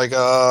happens. Like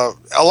a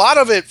lot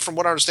of it, from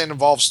what I understand,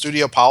 involves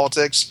studio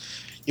politics.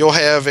 You'll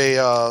have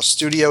a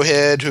studio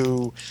head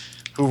who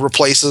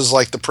replaces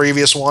like the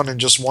previous one and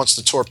just wants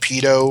to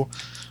torpedo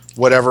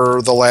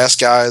whatever the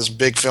last guy's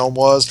big film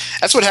was.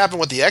 That's what happened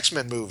with the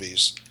X-Men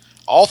movies.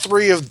 All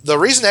three of the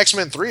reason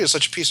X-Men 3 is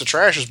such a piece of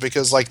trash is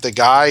because like the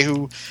guy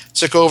who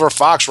took over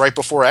Fox right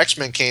before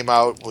X-Men came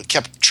out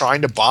kept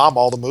trying to bomb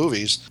all the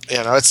movies. You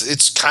know,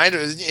 it's kind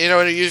of, you know,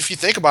 if you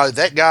think about it,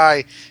 that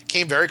guy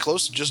came very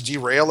close to just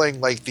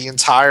derailing like the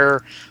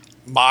entire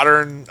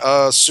modern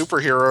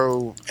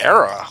superhero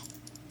era.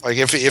 Like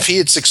if he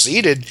had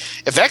succeeded,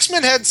 if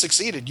X-Men hadn't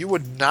succeeded, you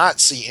would not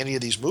see any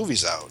of these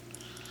movies out.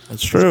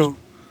 That's true.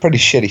 Pretty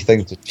shitty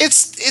thing to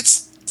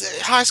It's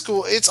high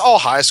school. It's all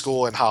high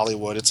school in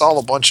Hollywood. It's all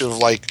a bunch of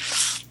like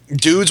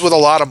dudes with a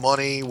lot of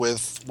money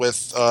with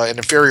an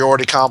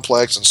inferiority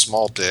complex and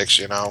small dicks.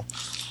 You know,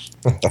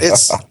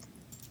 it's.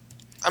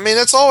 I mean,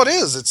 that's all it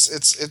is.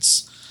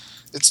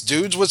 It's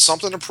dudes with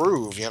something to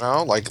prove. You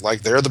know,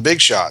 like they're the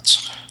big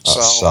shots.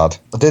 That's sad.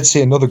 I did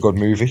see another good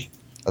movie.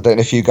 I don't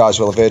know if you guys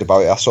will have heard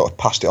about it. I sort of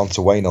passed it on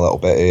to Wayne a little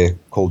bit.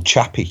 Called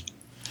Chappie.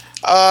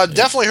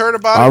 Definitely heard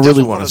about it. I really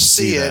Definitely wanna want to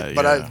see that, it,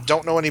 but yeah. I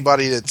don't know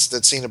anybody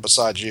that's seen it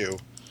besides you.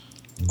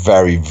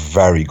 Very,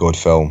 very good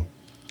film.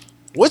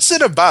 What's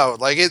it about?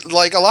 Like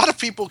a lot of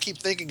people keep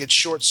thinking it's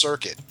Short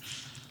Circuit.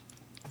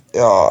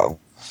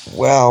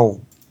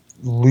 Well,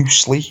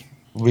 loosely,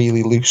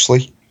 really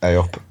loosely.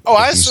 Oh,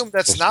 I assume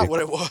that's not what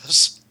it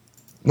was.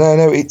 No,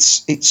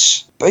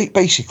 it's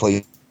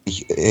basically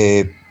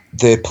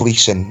the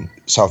police in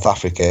South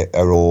Africa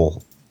are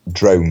all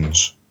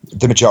drones.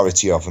 The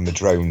majority of them are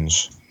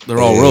drones. They're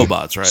all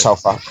robots, right?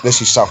 This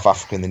is South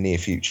Africa in the near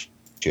future.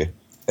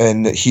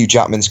 And Hugh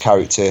Jackman's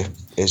character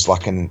is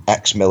like an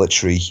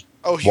ex-military.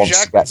 Oh, Hugh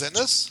Jackman's in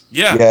this?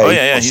 Yeah.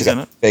 Yeah, He's in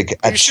it. Big.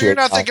 Are you sure you're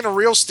not thinking of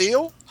Real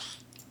Steel?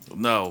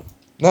 No.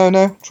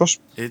 No,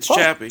 trust me. It's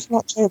Chappie.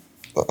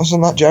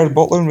 Wasn't that Jared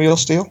Butler in Real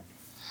Steel?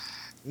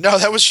 No,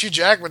 that was Hugh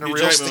Jackman in Hugh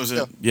Real Jackman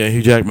Steel.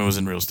 Hugh Jackman was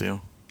in Real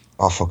Steel.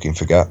 I fucking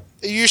forget.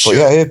 Are you But sure?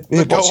 yeah,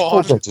 But go what's it on.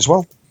 called in it as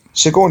well?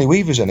 Sigourney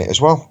Weaver's in it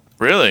as well.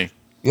 Really?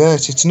 Yeah,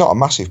 it's not a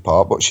massive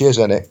part, but she is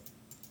in it.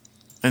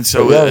 And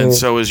so But yeah,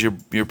 so is your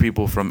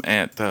people from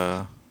Die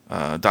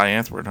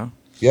Antwoord, huh?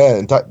 Yeah,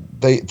 and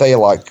they are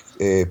like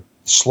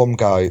slum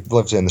guy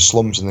lives in the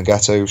slums and the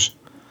ghettos,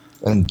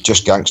 and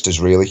just gangsters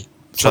really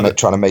trying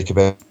to make a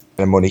bit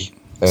of money.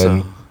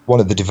 And one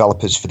of the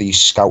developers for these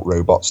scout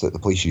robots that the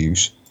police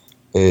use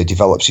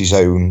develops his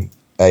own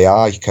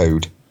AI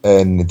code,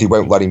 and they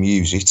won't let him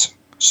use it,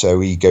 so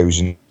he goes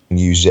and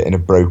uses it in a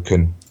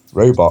broken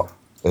robot,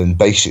 and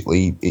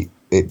basically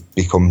it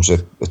becomes a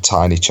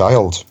tiny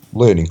child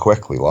learning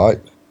quickly,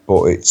 like.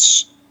 But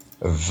it's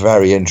a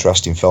very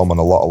interesting film on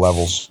a lot of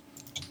levels.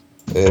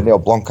 Neil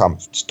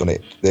Blomkamp's done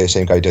it. The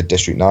same guy who did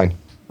District 9.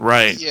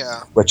 Right.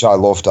 Yeah. Which I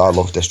loved. I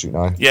loved District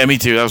 9. Yeah, me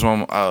too. That was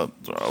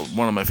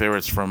one of my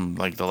favorites from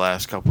like the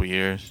last couple of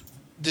years.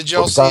 Did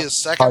y'all see his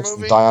second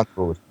movie? Diane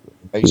was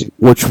amazing.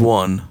 Which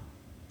one?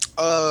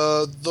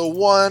 The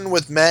one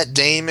with Matt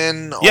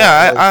Damon.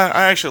 Yeah,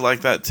 I actually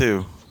like that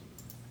too.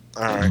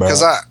 All right,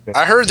 because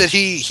I heard that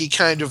he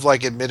kind of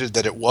like admitted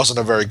that it wasn't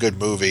a very good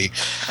movie.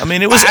 I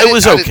mean, it was I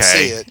didn't okay.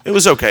 see it. It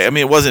was okay. I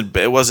mean, it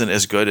wasn't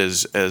as good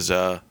as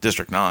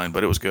District 9,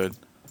 but it was good.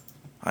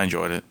 I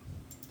enjoyed it.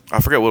 I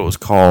forget what it was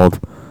called,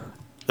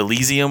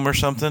 Elysium or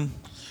something.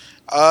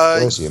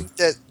 Elysium.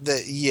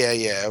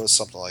 Yeah, it was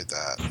something like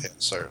that. Yeah,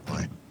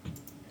 certainly.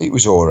 It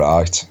was all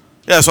right.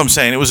 Yeah, that's what I'm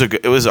saying. It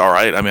was all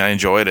right. I mean, I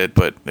enjoyed it,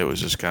 but it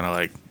was just kind of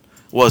like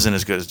wasn't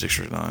as good as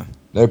District 9.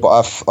 No, but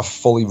I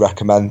fully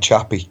recommend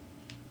Chappie.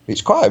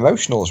 It's quite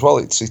emotional as well.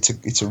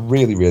 It's a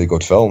really, really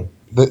good film.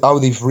 How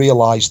they've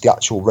realised the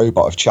actual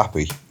robot of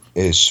Chappie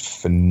is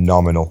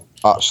phenomenal.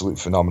 Absolutely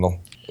phenomenal.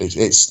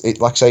 It's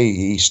like I say,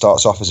 he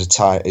starts off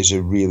as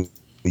a really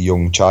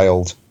young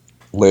child,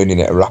 learning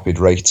at a rapid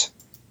rate.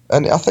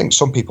 And I think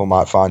some people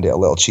might find it a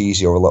little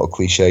cheesy or a little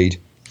cliched,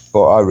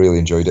 but I really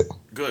enjoyed it.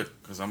 Good,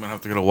 because I'm gonna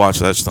have to go watch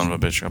that son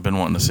of a bitch. I've been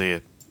wanting to see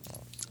it.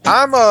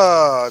 I'm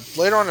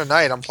later on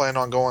tonight. I'm planning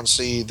on going to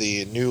see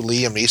the new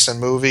Liam Neeson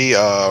movie,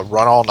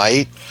 Run All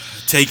Night.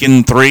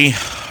 Taken 3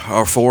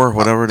 or 4,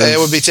 whatever it is. It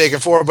would be Taken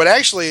 4, but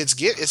actually it's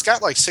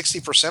got like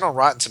 60% on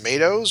Rotten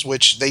Tomatoes,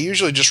 which they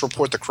usually just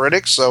report the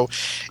critics. So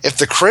if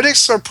the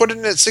critics are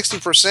putting it at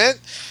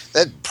 60%,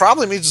 that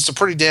probably means it's a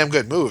pretty damn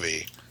good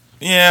movie.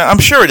 Yeah, I'm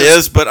sure it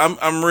is, but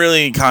I'm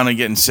really kind of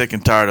getting sick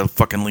and tired of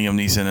fucking Liam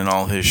Neeson and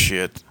all his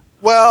shit.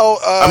 Well,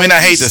 I mean, I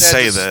hate to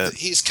say that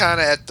he's kind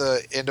of at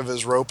the end of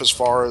his rope as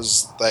far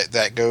as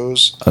that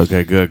goes.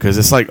 Okay, good, because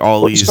it's like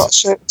all these. He's got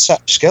certain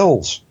set of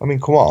skills. I mean,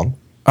 come on,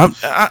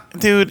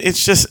 dude.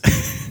 It's just.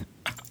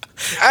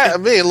 I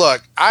mean,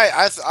 look,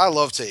 I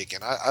love Taken.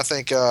 I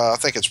think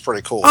it's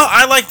pretty cool. Oh,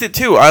 I liked it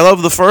too. I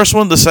love the first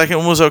one. The second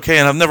one was okay,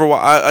 and I've never.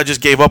 I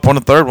just gave up on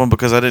the third one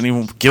because I didn't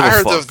even give a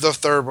fuck. I heard the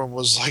third one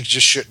was like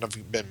just shouldn't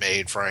have been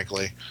made.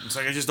 Frankly, it's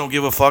like I just don't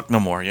give a fuck no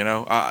more. You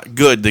know,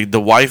 good.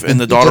 The wife and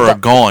the daughter are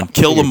gone.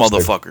 Kill the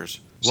motherfuckers.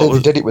 So they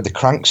did it with the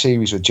Crank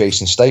series with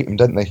Jason Statham,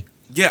 didn't they?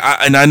 Yeah,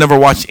 and I never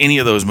watched any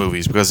of those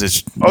movies because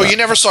it's. Oh, you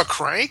never saw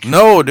Crank?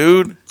 No,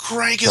 dude.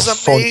 Crank is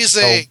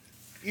amazing.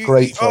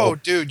 Great film. Oh,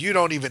 dude, you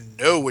don't even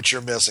know what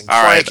you're missing.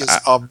 All Crank right, is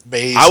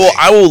amazing.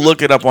 I will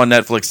look it up on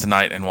Netflix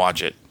tonight and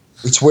watch it.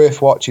 It's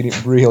worth watching.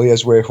 It really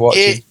is worth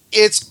watching.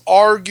 It's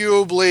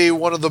arguably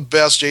one of the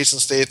best Jason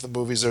Statham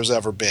movies there's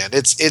ever been.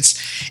 It's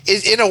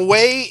in a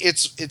way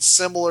it's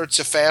similar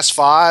to Fast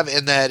Five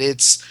in that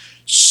it's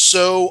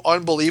so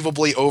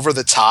unbelievably over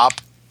the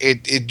top.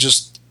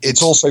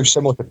 It's also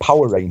similar to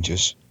Power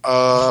Rangers.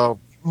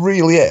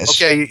 Really is.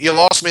 Okay, you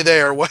lost me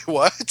there.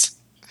 What?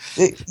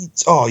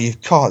 You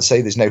can't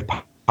say there's no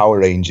Power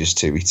Rangers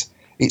to it.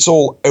 It's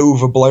all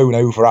overblown,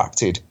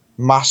 overacted,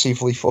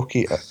 massively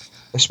fucking.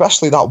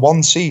 Especially that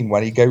one scene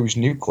when he goes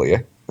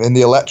nuclear in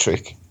the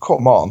electric.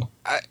 Come on.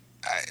 I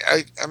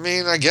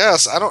mean, I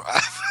guess I don't.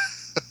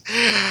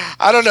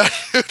 I don't know.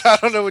 I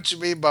don't know what you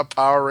mean by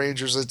Power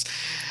Rangers. It's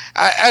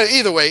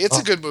either way, it's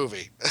a good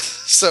movie.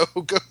 So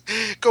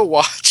go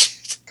watch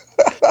it.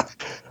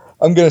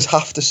 I'm gonna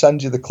have to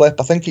send you the clip.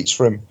 I think it's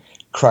from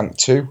Crank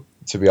 2,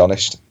 to be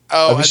honest.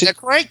 Oh, and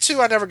Crank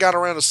 2 I never got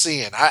around to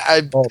seeing.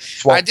 I did.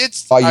 Why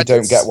you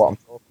don't get what I'm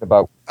talking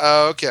about.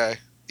 Oh, okay.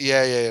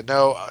 Yeah.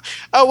 No.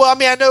 Oh, well, I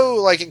mean, I know,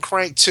 like, in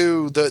Crank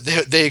 2,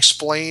 they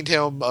explained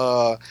him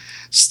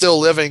still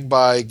living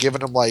by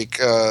giving him, like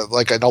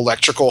an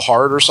electrical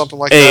heart or something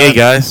like that. Hey,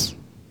 guys.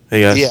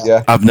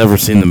 Yeah. I've never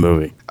seen the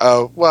movie.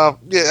 Oh, well,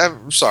 yeah,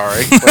 I'm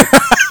sorry.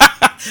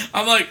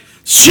 I'm like,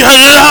 shut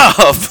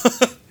up!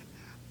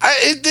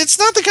 It's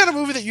not the kind of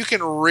movie that you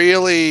can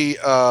really...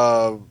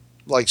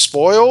 like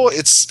spoil.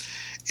 It's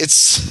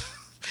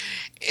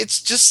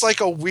just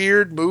like a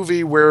weird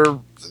movie where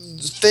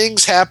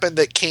things happen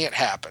that can't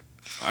happen.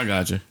 I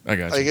got you. Like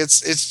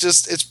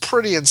it's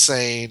pretty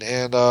insane.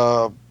 And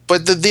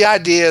but the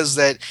idea is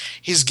that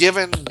he's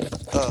given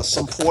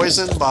some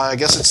poison by, I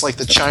guess it's like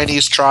the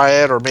Chinese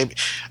triad, or maybe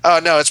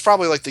no, it's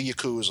probably like the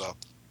Yakuza.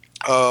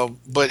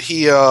 But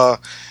he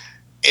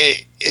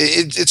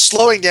it's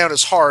slowing down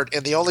his heart,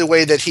 and the only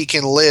way that he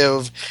can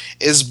live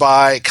is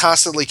by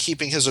constantly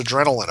keeping his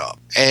adrenaline up.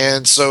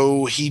 And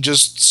so he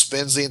just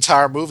spends the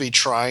entire movie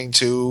trying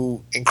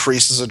to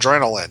increase his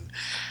adrenaline.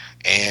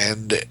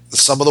 And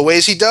some of the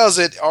ways he does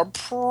it are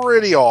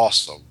pretty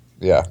awesome.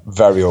 Yeah,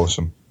 very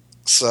awesome.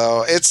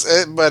 So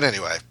but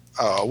anyway,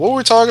 what were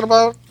we talking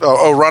about?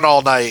 Oh, Run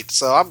All Night.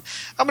 So I'm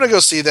gonna go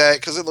see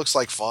that because it looks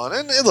like fun.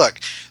 And look,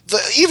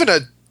 even a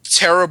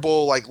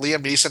terrible like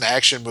Liam Neeson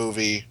action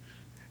movie.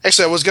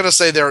 Actually, I was gonna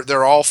say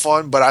they're all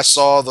fun, but I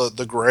saw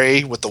the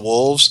Gray with the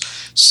wolves,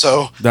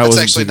 so that's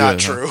actually not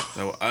true.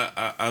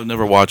 Huh? I've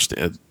never watched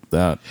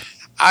that.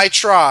 I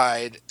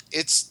tried.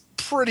 It's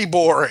pretty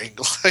boring.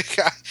 Like,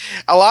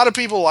 a lot of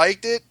people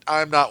liked it.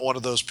 I'm not one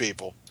of those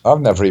people. I've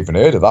never even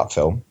heard of that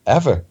film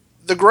ever.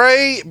 The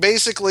Grey,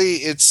 basically,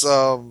 it's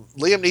Liam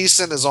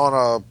Neeson is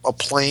on a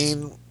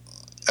plane.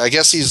 I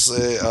guess he's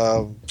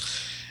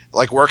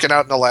like working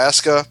out in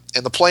Alaska,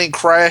 and the plane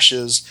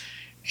crashes,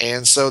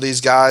 and so these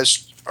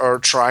guys are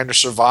trying to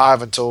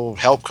survive until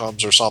help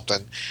comes or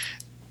something.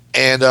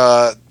 And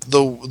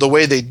the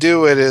way they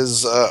do it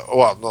is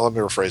well, let me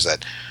rephrase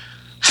that.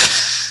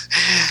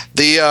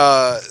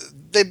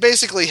 They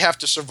basically have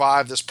to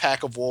survive this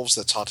pack of wolves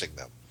that's hunting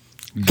them.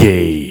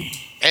 Gay.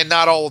 And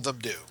not all of them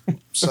do.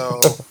 So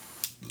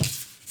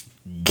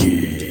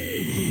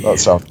Gay. That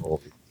sounds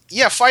awful.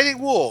 yeah, fighting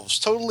wolves,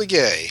 totally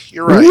gay.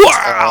 You're right.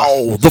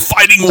 Wow! The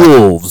Fighting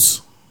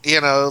Wolves.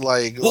 You know,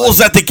 like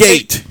Wolves at the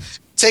gate.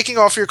 Taking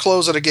off your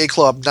clothes at a gay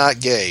club, not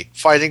gay.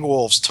 Fighting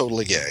wolves,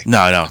 totally gay.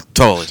 No,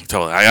 totally.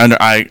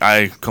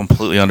 I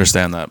completely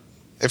understand that.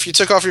 If you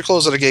took off your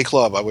clothes at a gay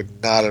club, I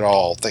would not at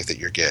all think that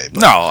you're gay.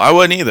 But No, I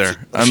wouldn't either.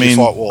 if you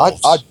fought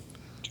wolves. I'd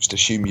just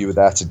assume you were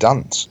there to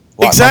dance.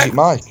 Like Magic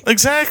Mike.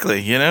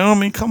 Exactly. You know, I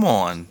mean, come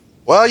on.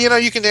 Well, you know,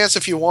 you can dance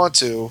if you want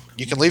to.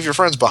 You can leave your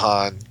friends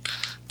behind,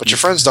 but your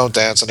friends don't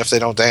dance, and if they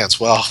don't dance,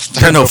 well,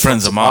 They're no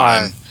friends of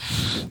mine.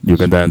 You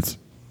can dance.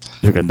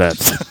 You can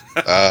dance.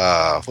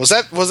 Was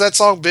that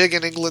song big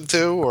in England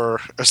too, or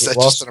is that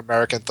was. just an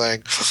American thing?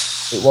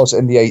 It was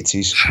in the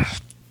 80s.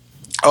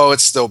 Oh,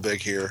 it's still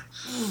big here.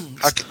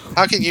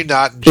 How can you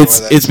not enjoy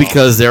that? It's song?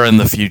 because they're in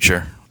the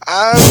future.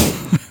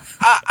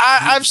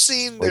 I've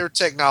seen their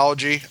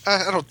technology.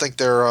 I don't think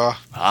they're.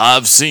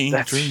 I've seen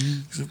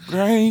dreams of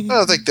gray. I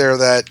don't think they're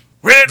that.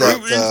 Red that,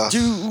 rubies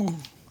too.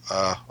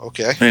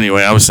 Okay.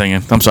 Anyway, I was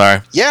singing. I'm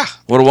sorry. Yeah.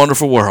 What a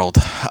wonderful world.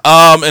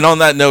 And on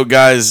that note,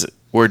 guys,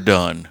 we're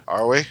done.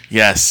 Are we?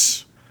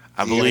 Yes.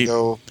 I You gonna believe.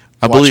 go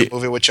I watch believe- a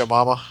movie with your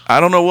mama. I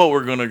don't know what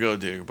we're gonna go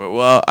do, but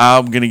well,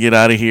 I'm gonna get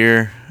out of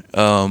here.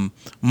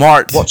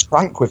 Mart. Watch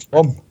Crank with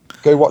Mum.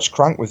 Go watch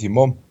Crank with your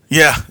mum.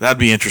 Yeah, that'd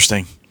be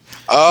interesting.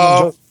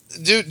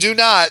 Do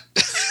not.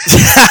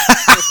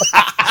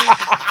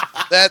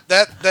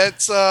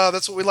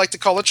 That's what we like to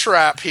call a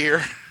trap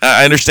here.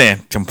 I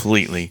understand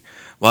completely,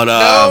 but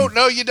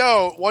No, you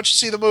don't. Once you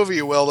see the movie,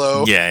 you will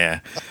though. yeah.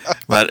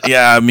 But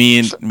yeah,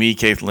 me,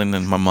 Caitlin,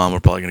 and my mom are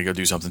probably gonna go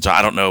do something. So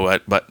I don't know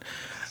what. But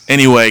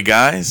anyway,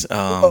 guys,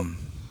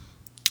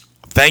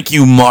 thank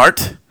you,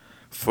 Mart,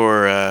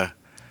 for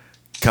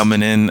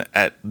coming in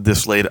at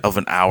this late of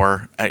an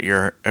hour at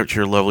your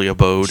lovely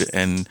abode,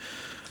 and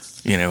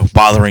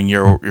bothering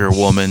your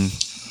woman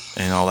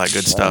and all that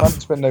good stuff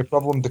It's been no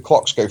problem. The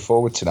clocks go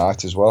forward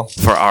tonight as well.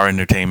 for our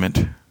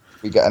entertainment.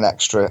 We get an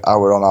extra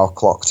hour on our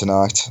clock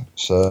tonight.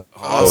 So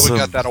Awesome. We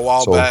got that a while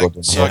It's all back.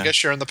 good. So Yeah. I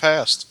guess you're in the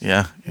past.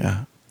 Yeah.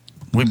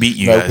 We beat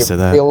you no, guys to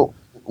that. we're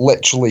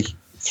literally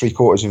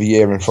 3/4 of a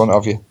year in front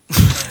of you.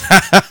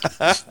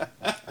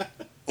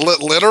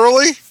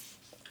 Literally?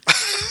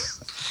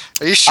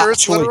 Are you sure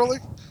it's Actually. literally?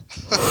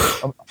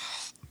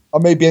 I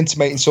may be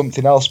intimating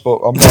something else, but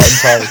I'm not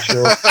entirely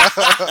sure.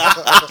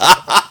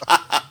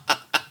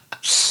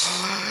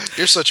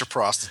 You're such a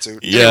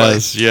prostitute.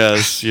 Yes.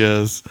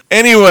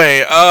 Anyway,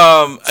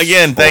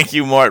 again, thank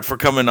you, Mart, for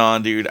coming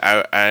on, dude.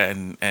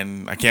 And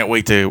I can't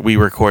wait to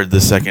record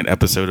the second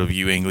episode of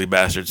You Angly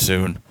Bastards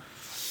soon.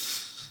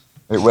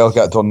 It will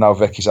get done now.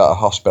 Vicky's at a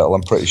hospital.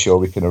 I'm pretty sure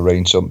we can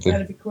arrange It's something.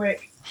 gonna be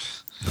quick.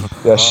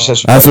 Yeah, she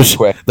says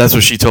That's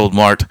what she told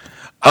Mart.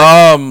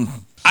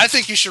 I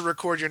think you should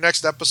record your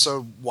next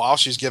episode while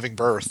she's giving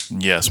birth.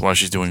 Yes, while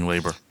she's doing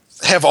labor.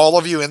 Have all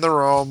of you in the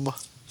room.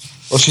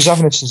 Well, she's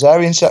having a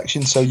cesarean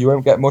section, so you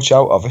won't get much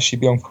out of her. She'd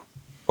be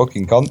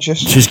fucking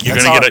conscious.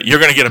 You're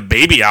gonna get a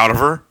baby out of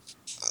her.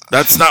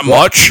 That's not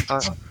much.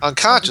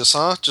 Unconscious,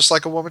 huh? Just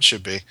like a woman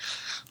should be.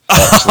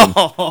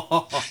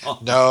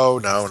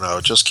 No,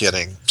 just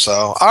kidding.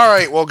 So, all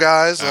right, well,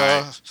 guys.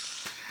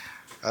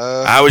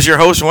 I was your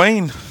host,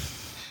 Wayne.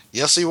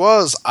 Yes, he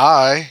was.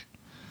 I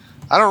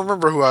don't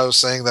remember who I was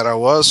saying that I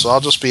was, so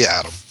I'll just be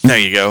Adam. There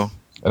you go.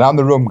 And I'm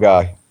the rum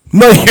guy.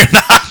 No, you're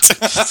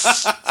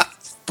not.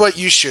 But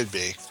you should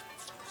be.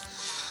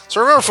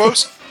 So remember,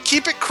 folks,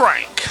 keep it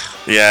crank.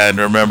 Yeah, and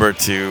remember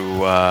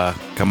to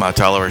come out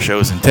to all of our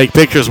shows and take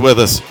pictures with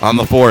us on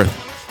the 4th.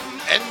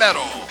 And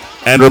metal.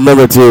 And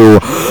remember to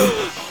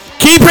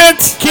keep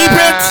it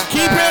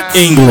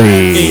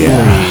English.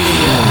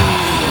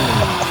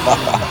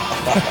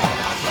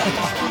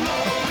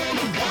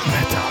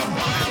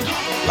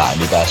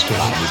 Lightning bastard.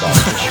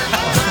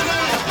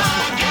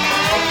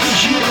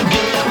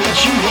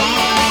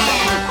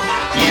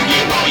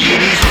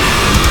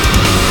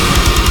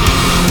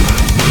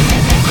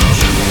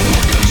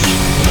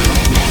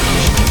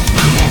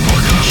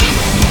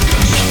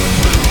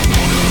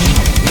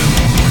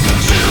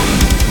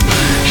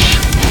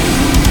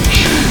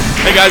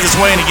 Hey guys, it's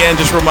Wayne again,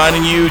 just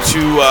reminding you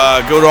to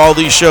go to all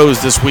these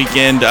shows this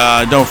weekend.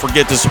 Don't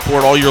forget to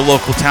support all your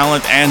local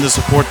talent and to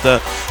support the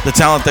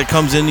talent that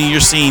comes into your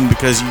scene,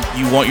 because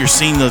you want your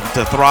scene to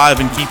thrive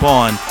and keep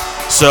on.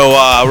 So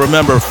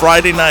remember,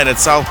 Friday night at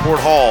Southport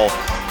Hall,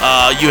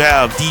 You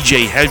have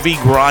DJ Heavy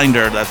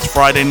Grinder. That's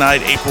Friday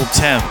night, April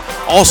 10th.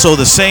 Also,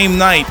 the same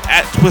night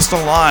at Twist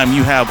of Lime,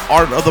 you have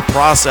Art of the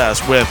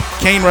Process with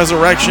Kane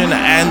Resurrection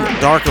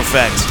and Dark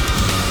Effects.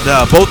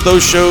 Both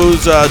those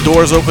shows,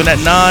 doors open at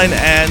 9,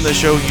 and the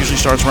show usually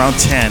starts around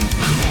 10.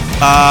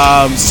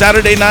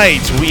 Saturday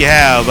night, we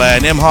have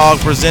an M-Hog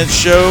Presents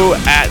show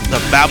at the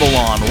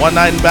Babylon. One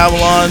Night in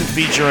Babylon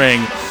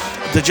featuring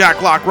the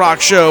Jack Lock Rock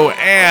Show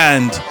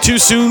and Too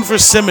Soon for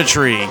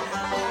Symmetry.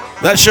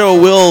 That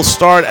show will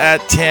start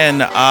at 10.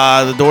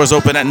 The doors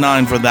open at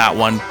 9 for that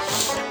one.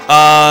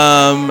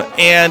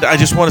 And I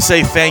just want to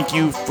say thank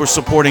you for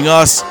supporting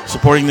us,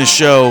 supporting the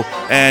show,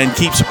 and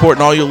keep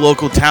supporting all your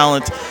local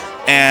talent.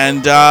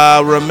 And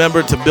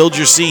remember to build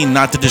your scene,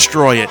 not to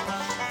destroy it.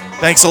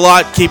 Thanks a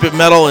lot. Keep it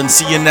metal, and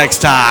see you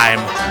next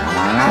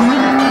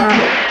time.